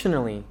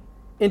emotionally,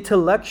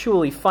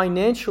 intellectually,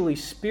 financially,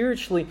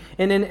 spiritually,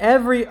 and in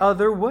every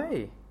other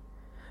way.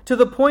 To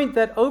the point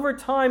that over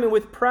time and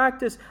with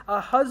practice,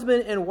 a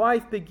husband and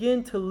wife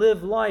begin to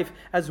live life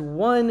as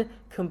one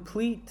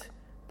complete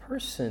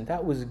person.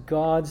 That was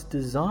God's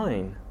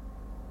design.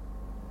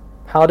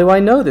 How do I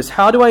know this?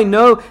 How do I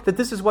know that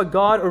this is what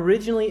God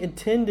originally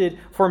intended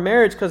for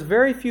marriage? Because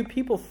very few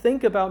people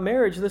think about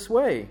marriage this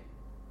way.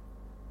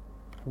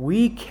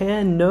 We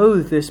can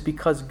know this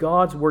because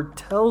God's Word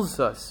tells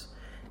us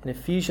in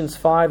Ephesians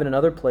 5 and in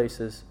other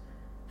places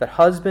that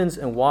husbands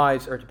and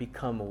wives are to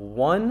become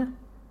one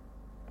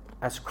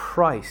as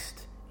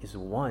Christ is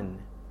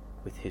one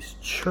with His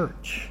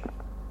church.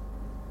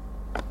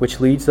 Which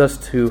leads us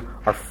to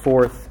our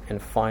fourth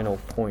and final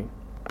point.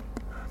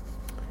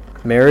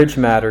 Marriage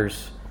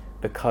matters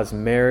because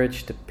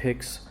marriage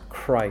depicts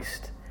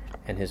Christ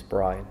and His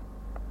bride.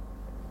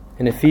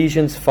 In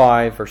Ephesians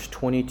 5, verse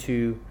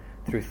 22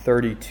 through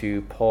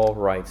 32, Paul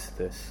writes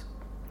this: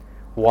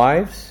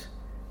 Wives,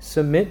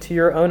 submit to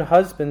your own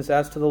husbands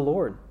as to the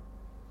Lord.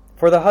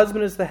 For the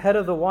husband is the head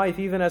of the wife,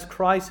 even as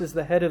Christ is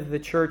the head of the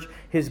church,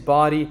 His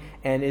body,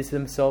 and is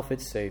Himself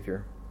its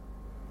Savior.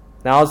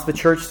 Now as the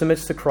church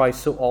submits to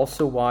Christ, so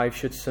also wives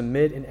should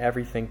submit in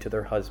everything to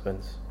their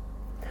husbands.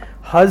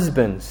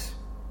 Husbands,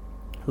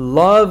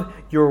 love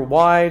your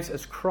wives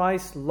as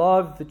Christ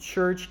loved the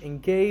church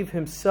and gave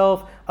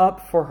Himself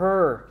up for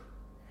her,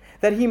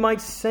 that He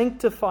might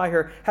sanctify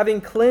her,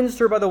 having cleansed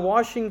her by the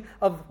washing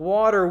of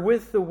water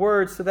with the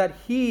word, so that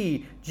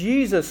He,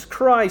 Jesus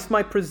Christ,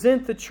 might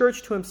present the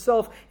church to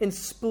Himself in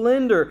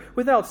splendor,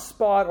 without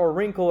spot or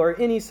wrinkle or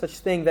any such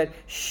thing, that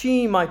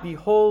she might be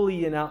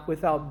holy and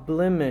without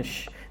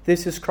blemish.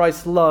 This is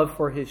Christ's love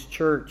for His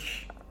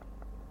church.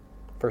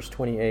 Verse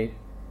 28,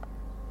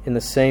 in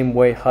the same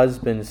way,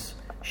 husbands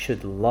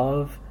should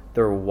love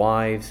their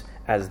wives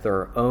as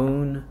their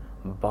own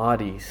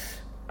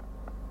bodies.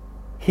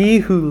 He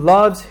who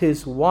loves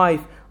his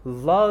wife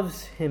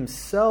loves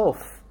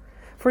himself.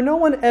 For no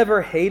one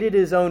ever hated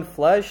his own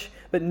flesh,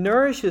 but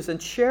nourishes and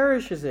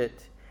cherishes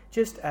it,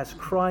 just as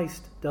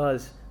Christ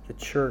does the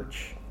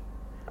church,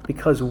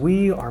 because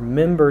we are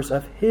members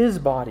of His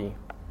body.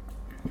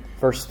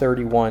 Verse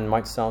 31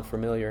 might sound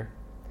familiar.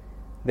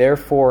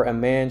 Therefore a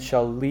man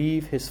shall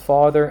leave his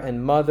father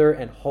and mother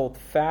and hold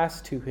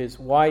fast to his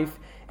wife,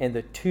 and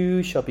the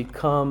two shall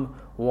become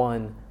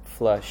one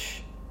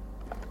flesh.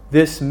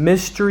 This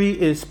mystery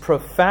is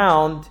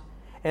profound,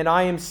 and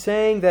I am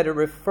saying that it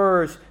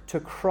refers to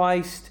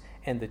Christ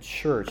and the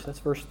church. That's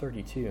verse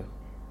 32.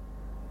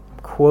 I'm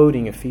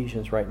quoting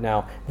Ephesians right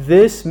now.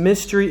 This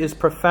mystery is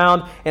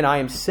profound, and I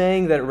am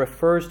saying that it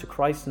refers to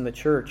Christ and the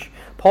church.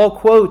 Paul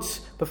quotes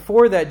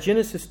before that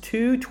Genesis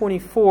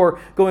 2:24,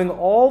 going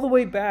all the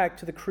way back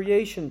to the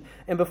creation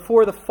and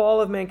before the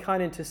fall of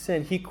mankind into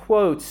sin. He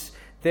quotes,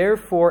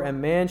 "Therefore a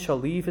man shall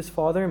leave his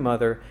father and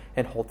mother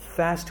and hold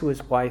fast to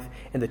his wife,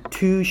 and the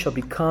two shall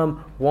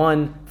become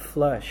one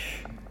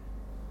flesh."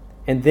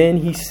 And then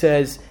he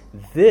says,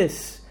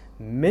 this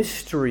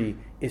mystery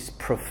is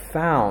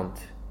profound,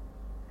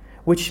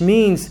 which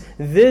means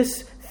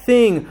this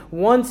thing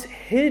once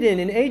hidden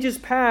in ages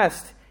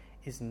past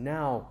is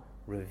now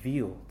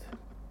revealed.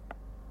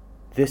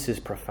 This is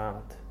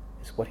profound,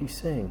 is what he's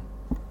saying.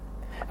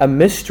 A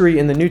mystery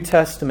in the New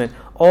Testament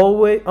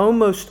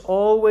almost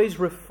always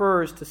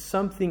refers to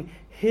something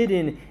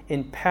hidden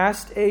in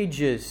past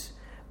ages,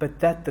 but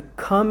that the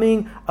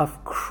coming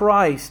of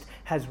Christ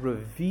has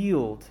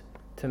revealed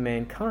to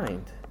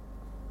mankind.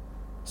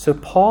 So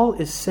Paul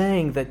is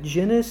saying that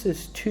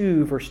Genesis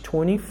 2, verse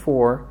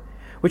 24,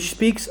 which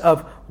speaks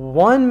of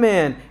one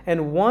man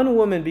and one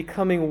woman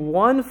becoming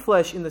one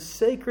flesh in the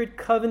sacred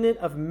covenant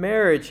of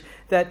marriage,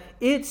 that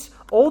its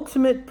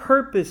ultimate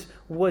purpose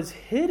was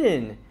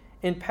hidden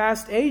in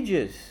past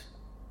ages,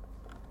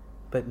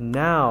 but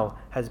now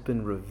has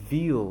been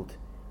revealed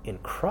in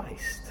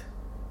Christ.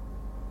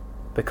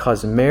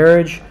 Because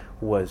marriage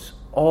was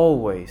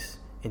always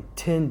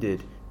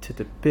intended to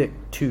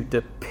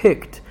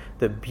depict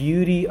the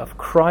beauty of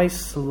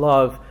Christ's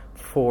love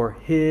for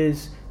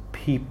His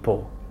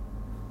people,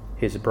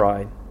 His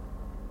bride.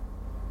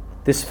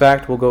 This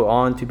fact will go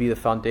on to be the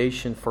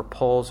foundation for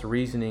Paul's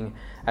reasoning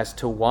as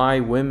to why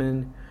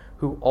women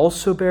who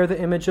also bear the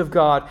image of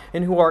God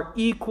and who are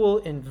equal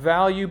in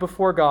value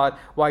before God,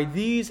 why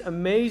these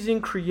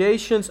amazing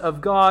creations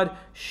of God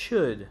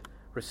should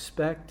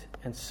respect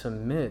and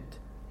submit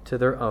to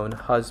their own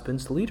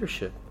husband's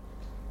leadership.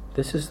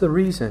 This is the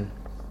reason.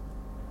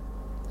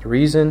 The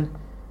reason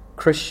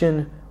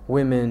Christian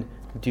women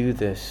do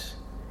this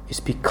is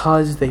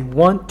because they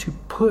want to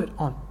put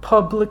on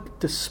public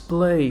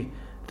display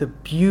the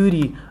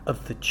beauty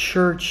of the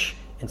church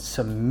in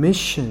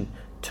submission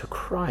to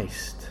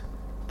Christ.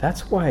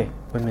 That's why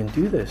women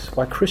do this,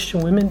 why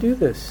Christian women do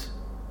this.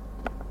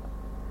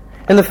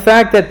 And the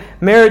fact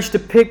that marriage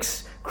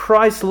depicts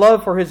Christ's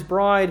love for His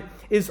bride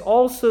is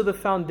also the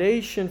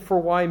foundation for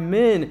why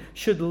men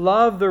should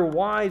love their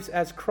wives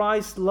as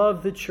Christ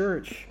loved the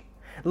church,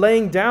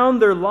 laying down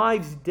their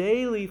lives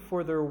daily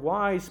for their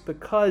wives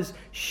because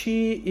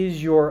she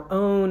is your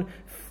own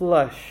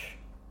flesh.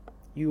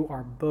 You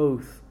are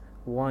both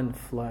one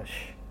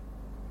flesh.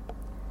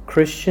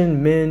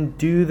 Christian men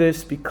do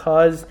this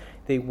because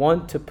they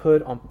want to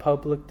put on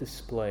public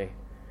display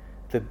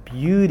the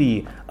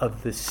beauty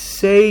of the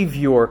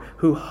Savior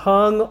who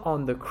hung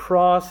on the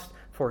cross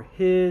for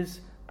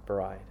His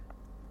bride.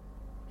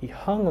 He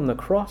hung on the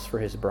cross for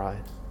His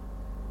bride.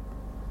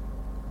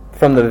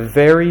 From the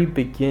very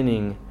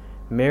beginning,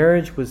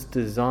 marriage was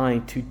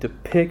designed to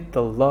depict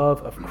the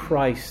love of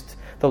Christ,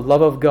 the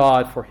love of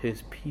God for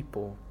His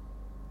people.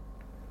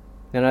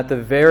 And at the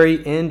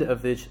very end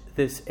of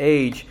this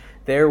age,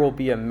 there will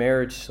be a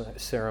marriage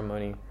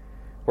ceremony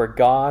where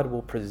God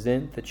will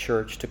present the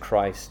church to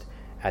Christ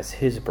as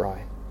His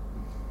bride.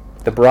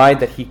 The bride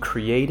that He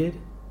created,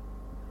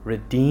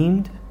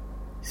 redeemed,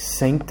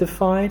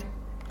 sanctified,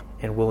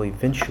 and will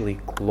eventually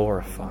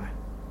glorify.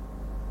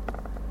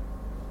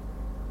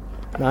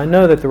 Now, I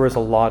know that there was a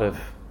lot of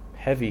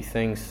heavy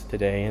things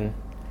today, and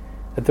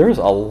that there is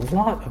a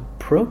lot of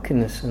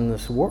brokenness in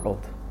this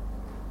world.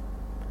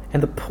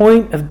 And the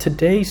point of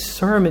today's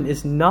sermon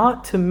is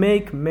not to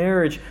make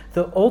marriage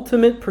the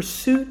ultimate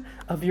pursuit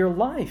of your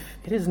life.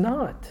 It is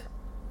not.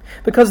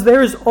 Because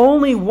there is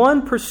only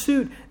one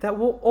pursuit that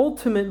will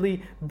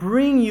ultimately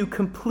bring you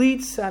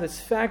complete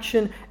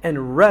satisfaction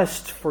and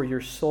rest for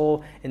your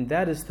soul, and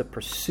that is the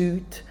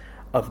pursuit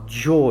of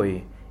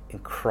joy in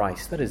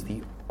Christ. That is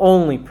the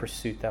only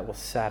pursuit that will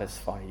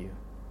satisfy you.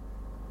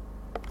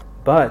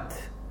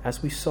 But,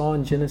 as we saw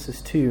in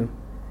Genesis 2,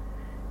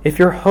 if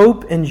your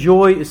hope and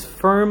joy is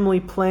firmly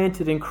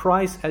planted in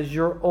Christ as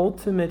your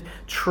ultimate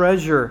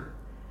treasure,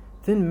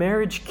 then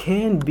marriage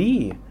can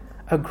be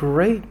a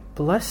great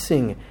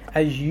blessing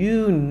as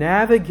you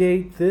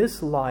navigate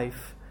this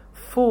life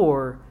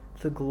for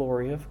the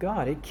glory of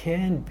God. It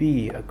can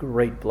be a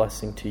great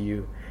blessing to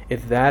you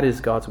if that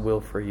is God's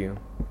will for you.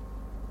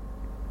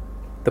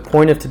 The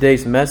point of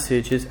today's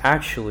message is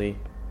actually,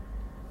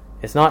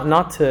 it's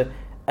not to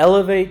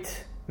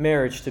elevate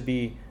marriage to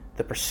be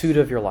the pursuit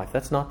of your life.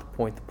 That's not the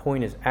point. The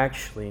point is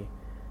actually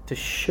to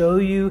show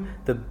you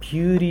the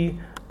beauty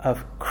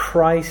of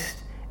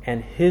Christ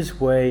and His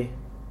way,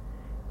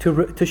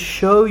 to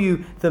show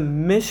you the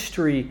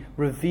mystery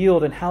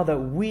revealed and how that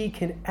we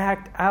can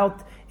act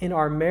out in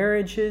our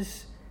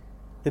marriages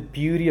the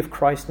beauty of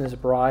Christ and His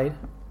bride.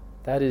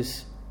 That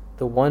is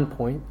the one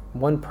point,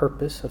 one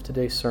purpose of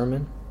today's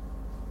sermon.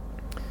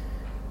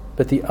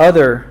 But the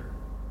other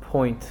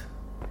point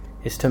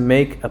is to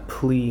make a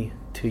plea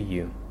to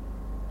you.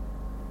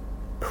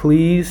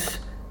 Please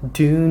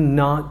do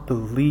not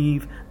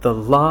believe the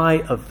lie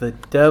of the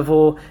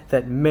devil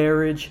that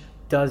marriage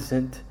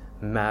doesn't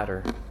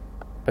matter,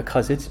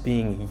 because it's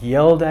being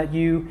yelled at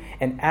you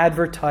and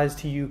advertised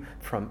to you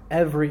from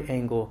every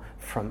angle,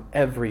 from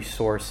every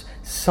source,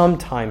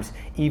 sometimes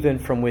even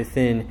from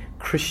within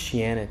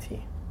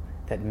Christianity,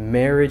 that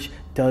marriage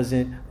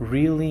doesn't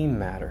really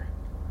matter.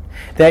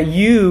 That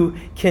you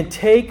can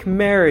take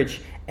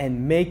marriage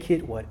and make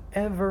it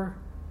whatever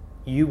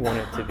you want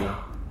it to be.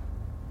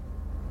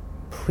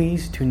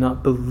 Please do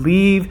not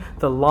believe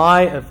the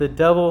lie of the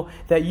devil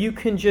that you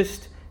can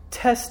just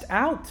test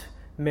out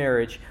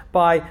marriage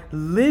by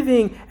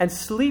living and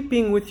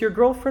sleeping with your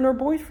girlfriend or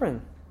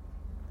boyfriend.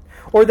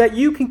 Or that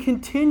you can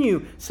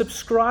continue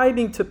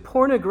subscribing to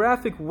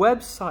pornographic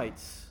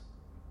websites.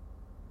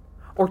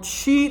 Or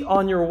cheat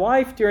on your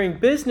wife during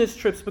business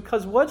trips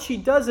because what she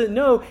doesn't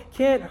know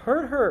can't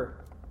hurt her.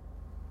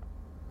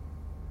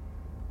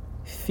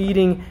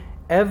 Feeding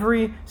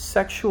every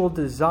sexual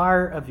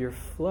desire of your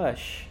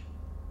flesh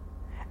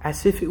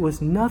as if it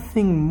was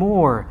nothing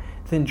more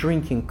than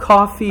drinking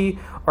coffee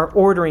or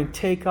ordering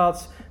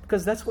takeouts,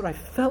 because that's what I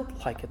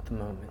felt like at the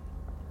moment.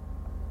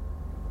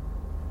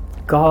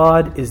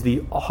 God is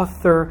the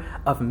author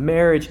of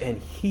marriage, and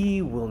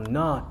He will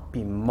not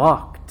be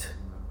mocked.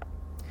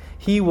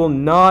 He will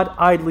not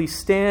idly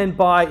stand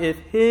by if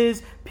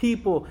His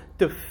people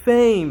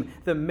defame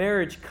the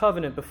marriage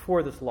covenant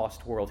before this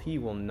lost world. He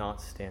will not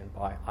stand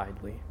by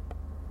idly.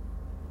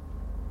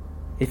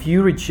 If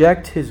you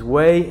reject His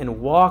way and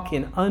walk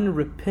in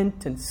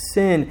unrepentant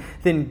sin,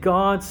 then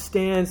God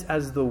stands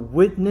as the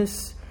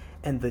witness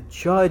and the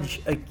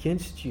judge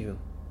against you.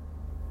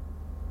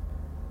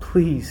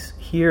 Please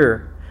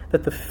hear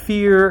that the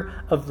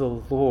fear of the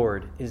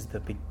Lord is the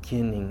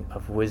beginning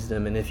of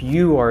wisdom. And if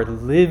you are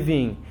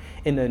living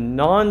in a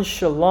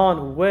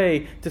nonchalant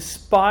way,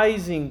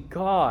 despising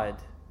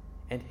God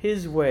and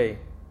His way,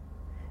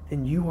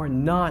 then you are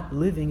not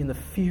living in the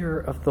fear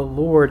of the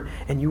Lord,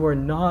 and you are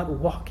not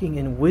walking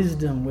in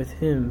wisdom with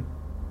Him.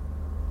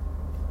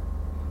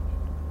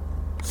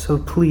 So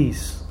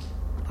please,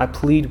 I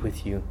plead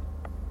with you,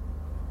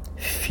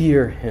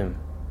 fear Him.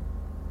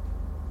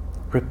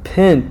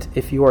 Repent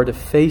if you are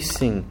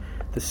defacing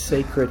the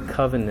sacred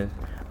covenant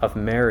of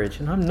marriage.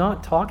 And I'm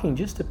not talking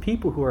just to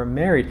people who are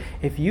married.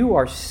 If you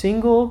are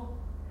single,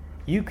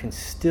 you can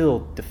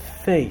still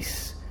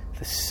deface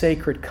the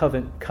sacred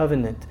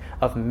covenant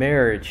of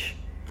marriage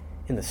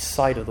in the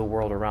sight of the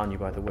world around you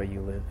by the way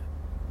you live.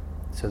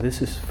 So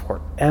this is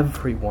for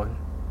everyone.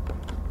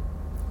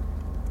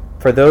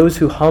 For those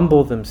who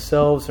humble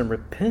themselves and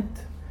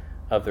repent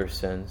of their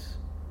sins,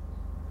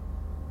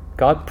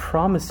 God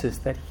promises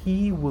that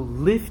He will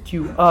lift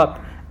you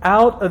up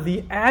out of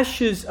the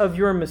ashes of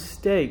your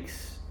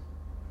mistakes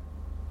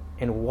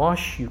and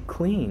wash you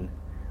clean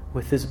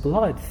with His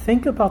blood.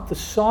 Think about the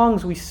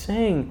songs we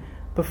sang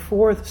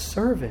before the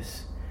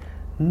service.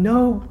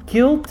 No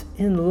guilt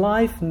in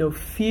life, no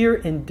fear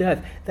in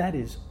death. That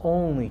is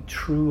only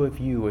true of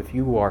you if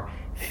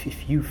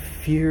you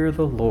fear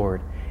the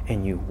Lord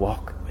and you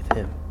walk with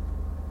Him.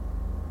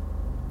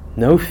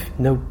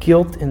 No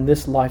guilt in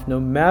this life. No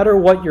matter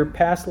what your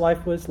past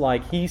life was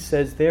like, He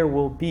says there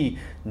will be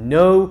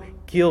no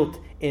guilt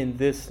in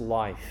this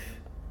life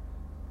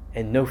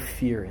and no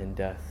fear in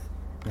death.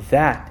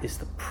 That is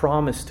the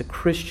promise to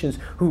Christians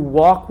who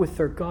walk with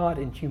their God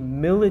in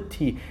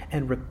humility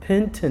and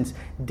repentance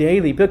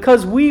daily,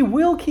 because we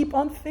will keep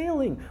on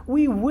failing.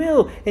 We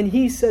will. And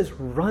He says,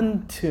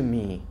 run to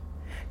me.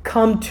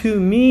 Come to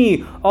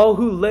me, all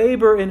who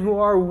labor and who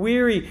are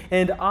weary,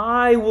 and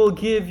I will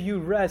give you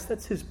rest.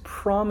 That's His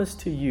promise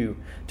to you,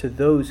 to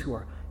those who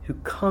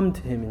come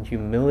to Him in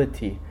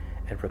humility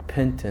and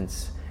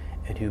repentance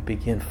and who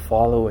begin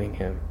following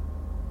Him.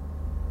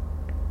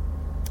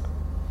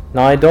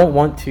 Now, I don't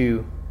want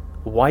to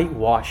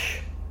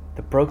whitewash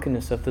the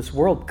brokenness of this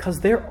world,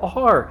 because there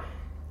are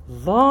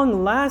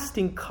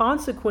long-lasting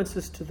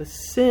consequences to the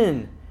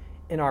sin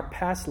in our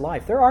past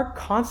life. There are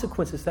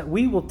consequences that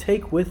we will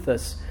take with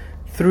us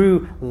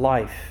through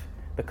life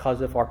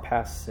because of our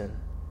past sin.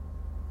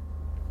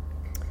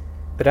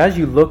 But as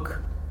you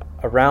look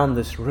around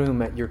this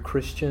room at your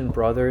Christian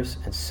brothers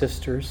and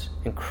sisters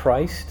in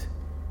Christ,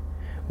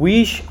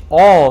 we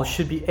all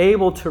should be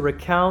able to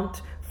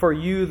recount for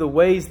you the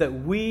ways that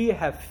we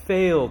have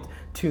failed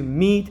to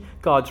meet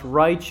God's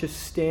righteous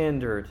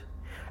standard.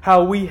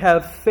 How we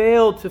have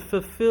failed to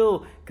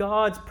fulfill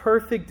God's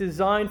perfect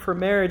design for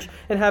marriage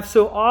and have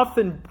so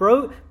often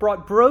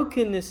brought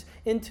brokenness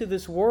into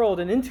this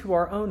world and into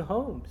our own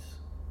homes.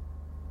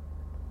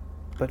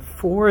 But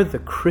for the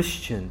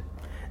Christian,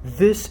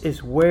 this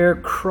is where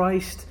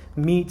Christ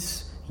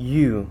meets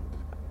you.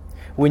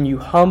 When you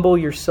humble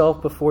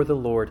yourself before the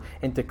Lord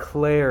and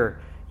declare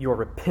your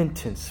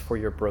repentance for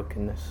your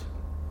brokenness.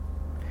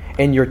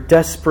 and your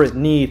desperate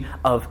need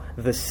of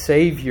the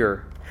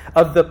Savior,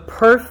 of the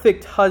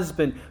perfect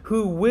husband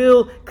who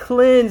will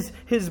cleanse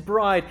his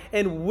bride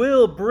and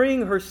will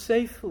bring her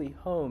safely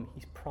home.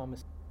 He's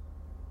promised.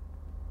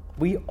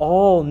 We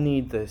all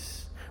need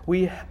this.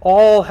 We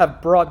all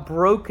have brought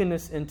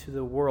brokenness into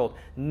the world.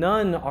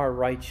 None are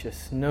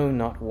righteous, no,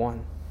 not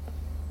one.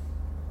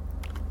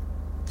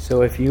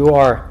 So if you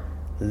are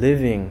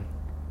living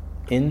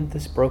in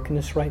this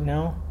brokenness right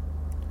now,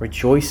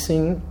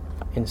 rejoicing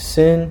in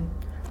sin,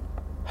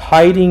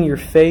 hiding your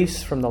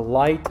face from the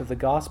light of the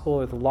gospel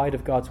or the light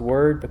of God's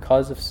word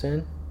because of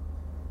sin,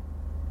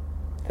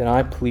 then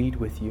I plead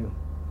with you,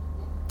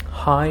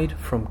 hide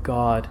from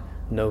God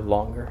no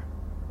longer.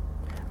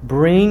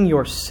 Bring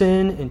your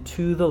sin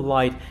into the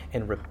light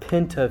and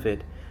repent of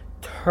it.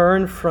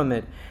 Turn from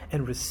it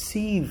and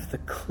receive the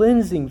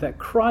cleansing that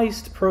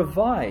Christ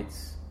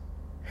provides.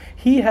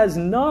 He has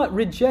not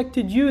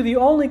rejected you. The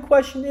only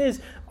question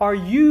is, are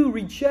you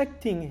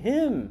rejecting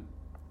Him?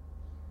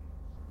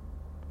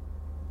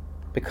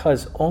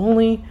 Because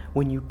only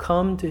when you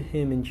come to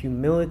Him in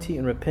humility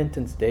and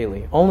repentance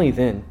daily, only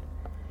then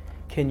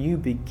can you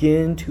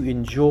begin to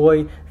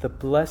enjoy the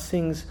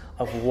blessings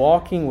of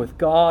walking with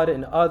God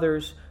and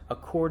others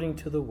according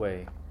to the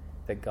way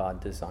that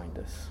God designed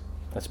us.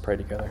 Let's pray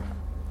together.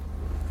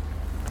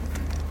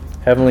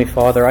 Heavenly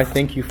Father, I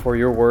thank you for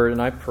your word,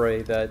 and I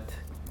pray that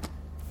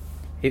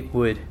it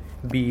would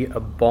be a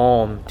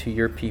balm to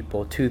your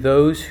people, to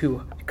those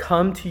who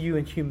come to you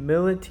in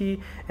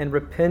humility and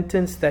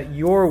repentance, that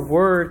your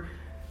word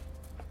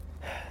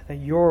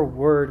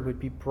would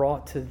be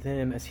brought to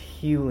them as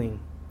healing,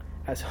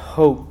 as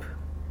hope,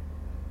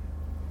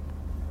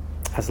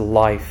 as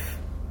life,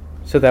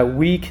 so that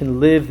we can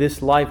live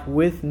this life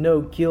with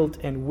no guilt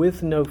and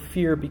with no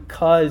fear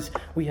because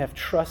we have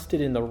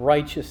trusted in the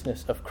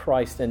righteousness of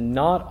Christ and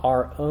not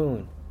our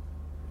own.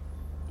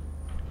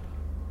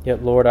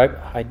 Yet, Lord,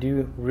 I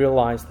do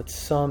realize that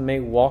some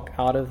may walk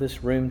out of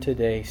this room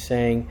today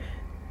saying,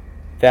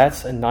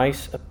 that's a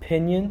nice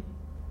opinion.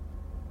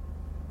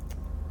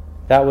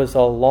 That was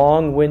a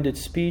long-winded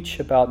speech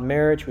about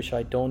marriage, which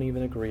I don't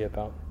even agree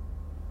about.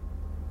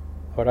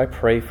 Lord, I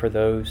pray for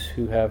those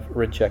who have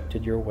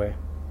rejected your way.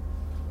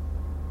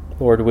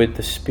 Lord, would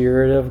the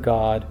Spirit of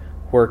God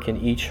work in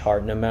each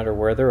heart, no matter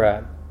where they're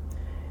at,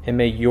 and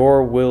may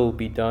your will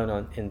be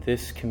done in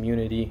this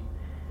community.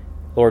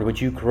 Lord, would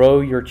you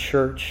grow your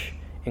church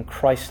in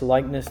Christ's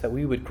likeness, that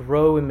we would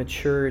grow in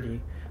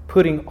maturity,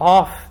 putting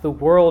off the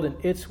world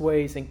and its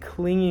ways and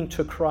clinging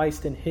to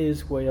Christ and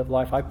His way of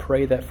life. I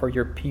pray that for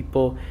your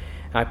people.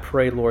 I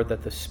pray, Lord,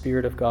 that the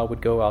Spirit of God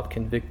would go out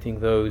convicting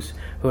those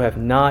who have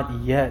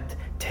not yet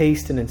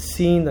tasted and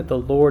seen that the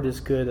Lord is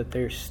good, that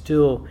they're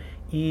still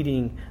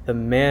eating the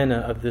manna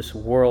of this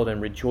world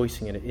and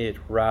rejoicing in it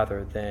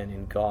rather than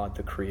in God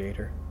the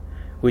Creator.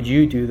 Would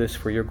you do this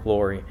for your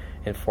glory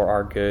and for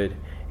our good?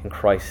 In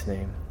Christ's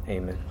name,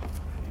 amen.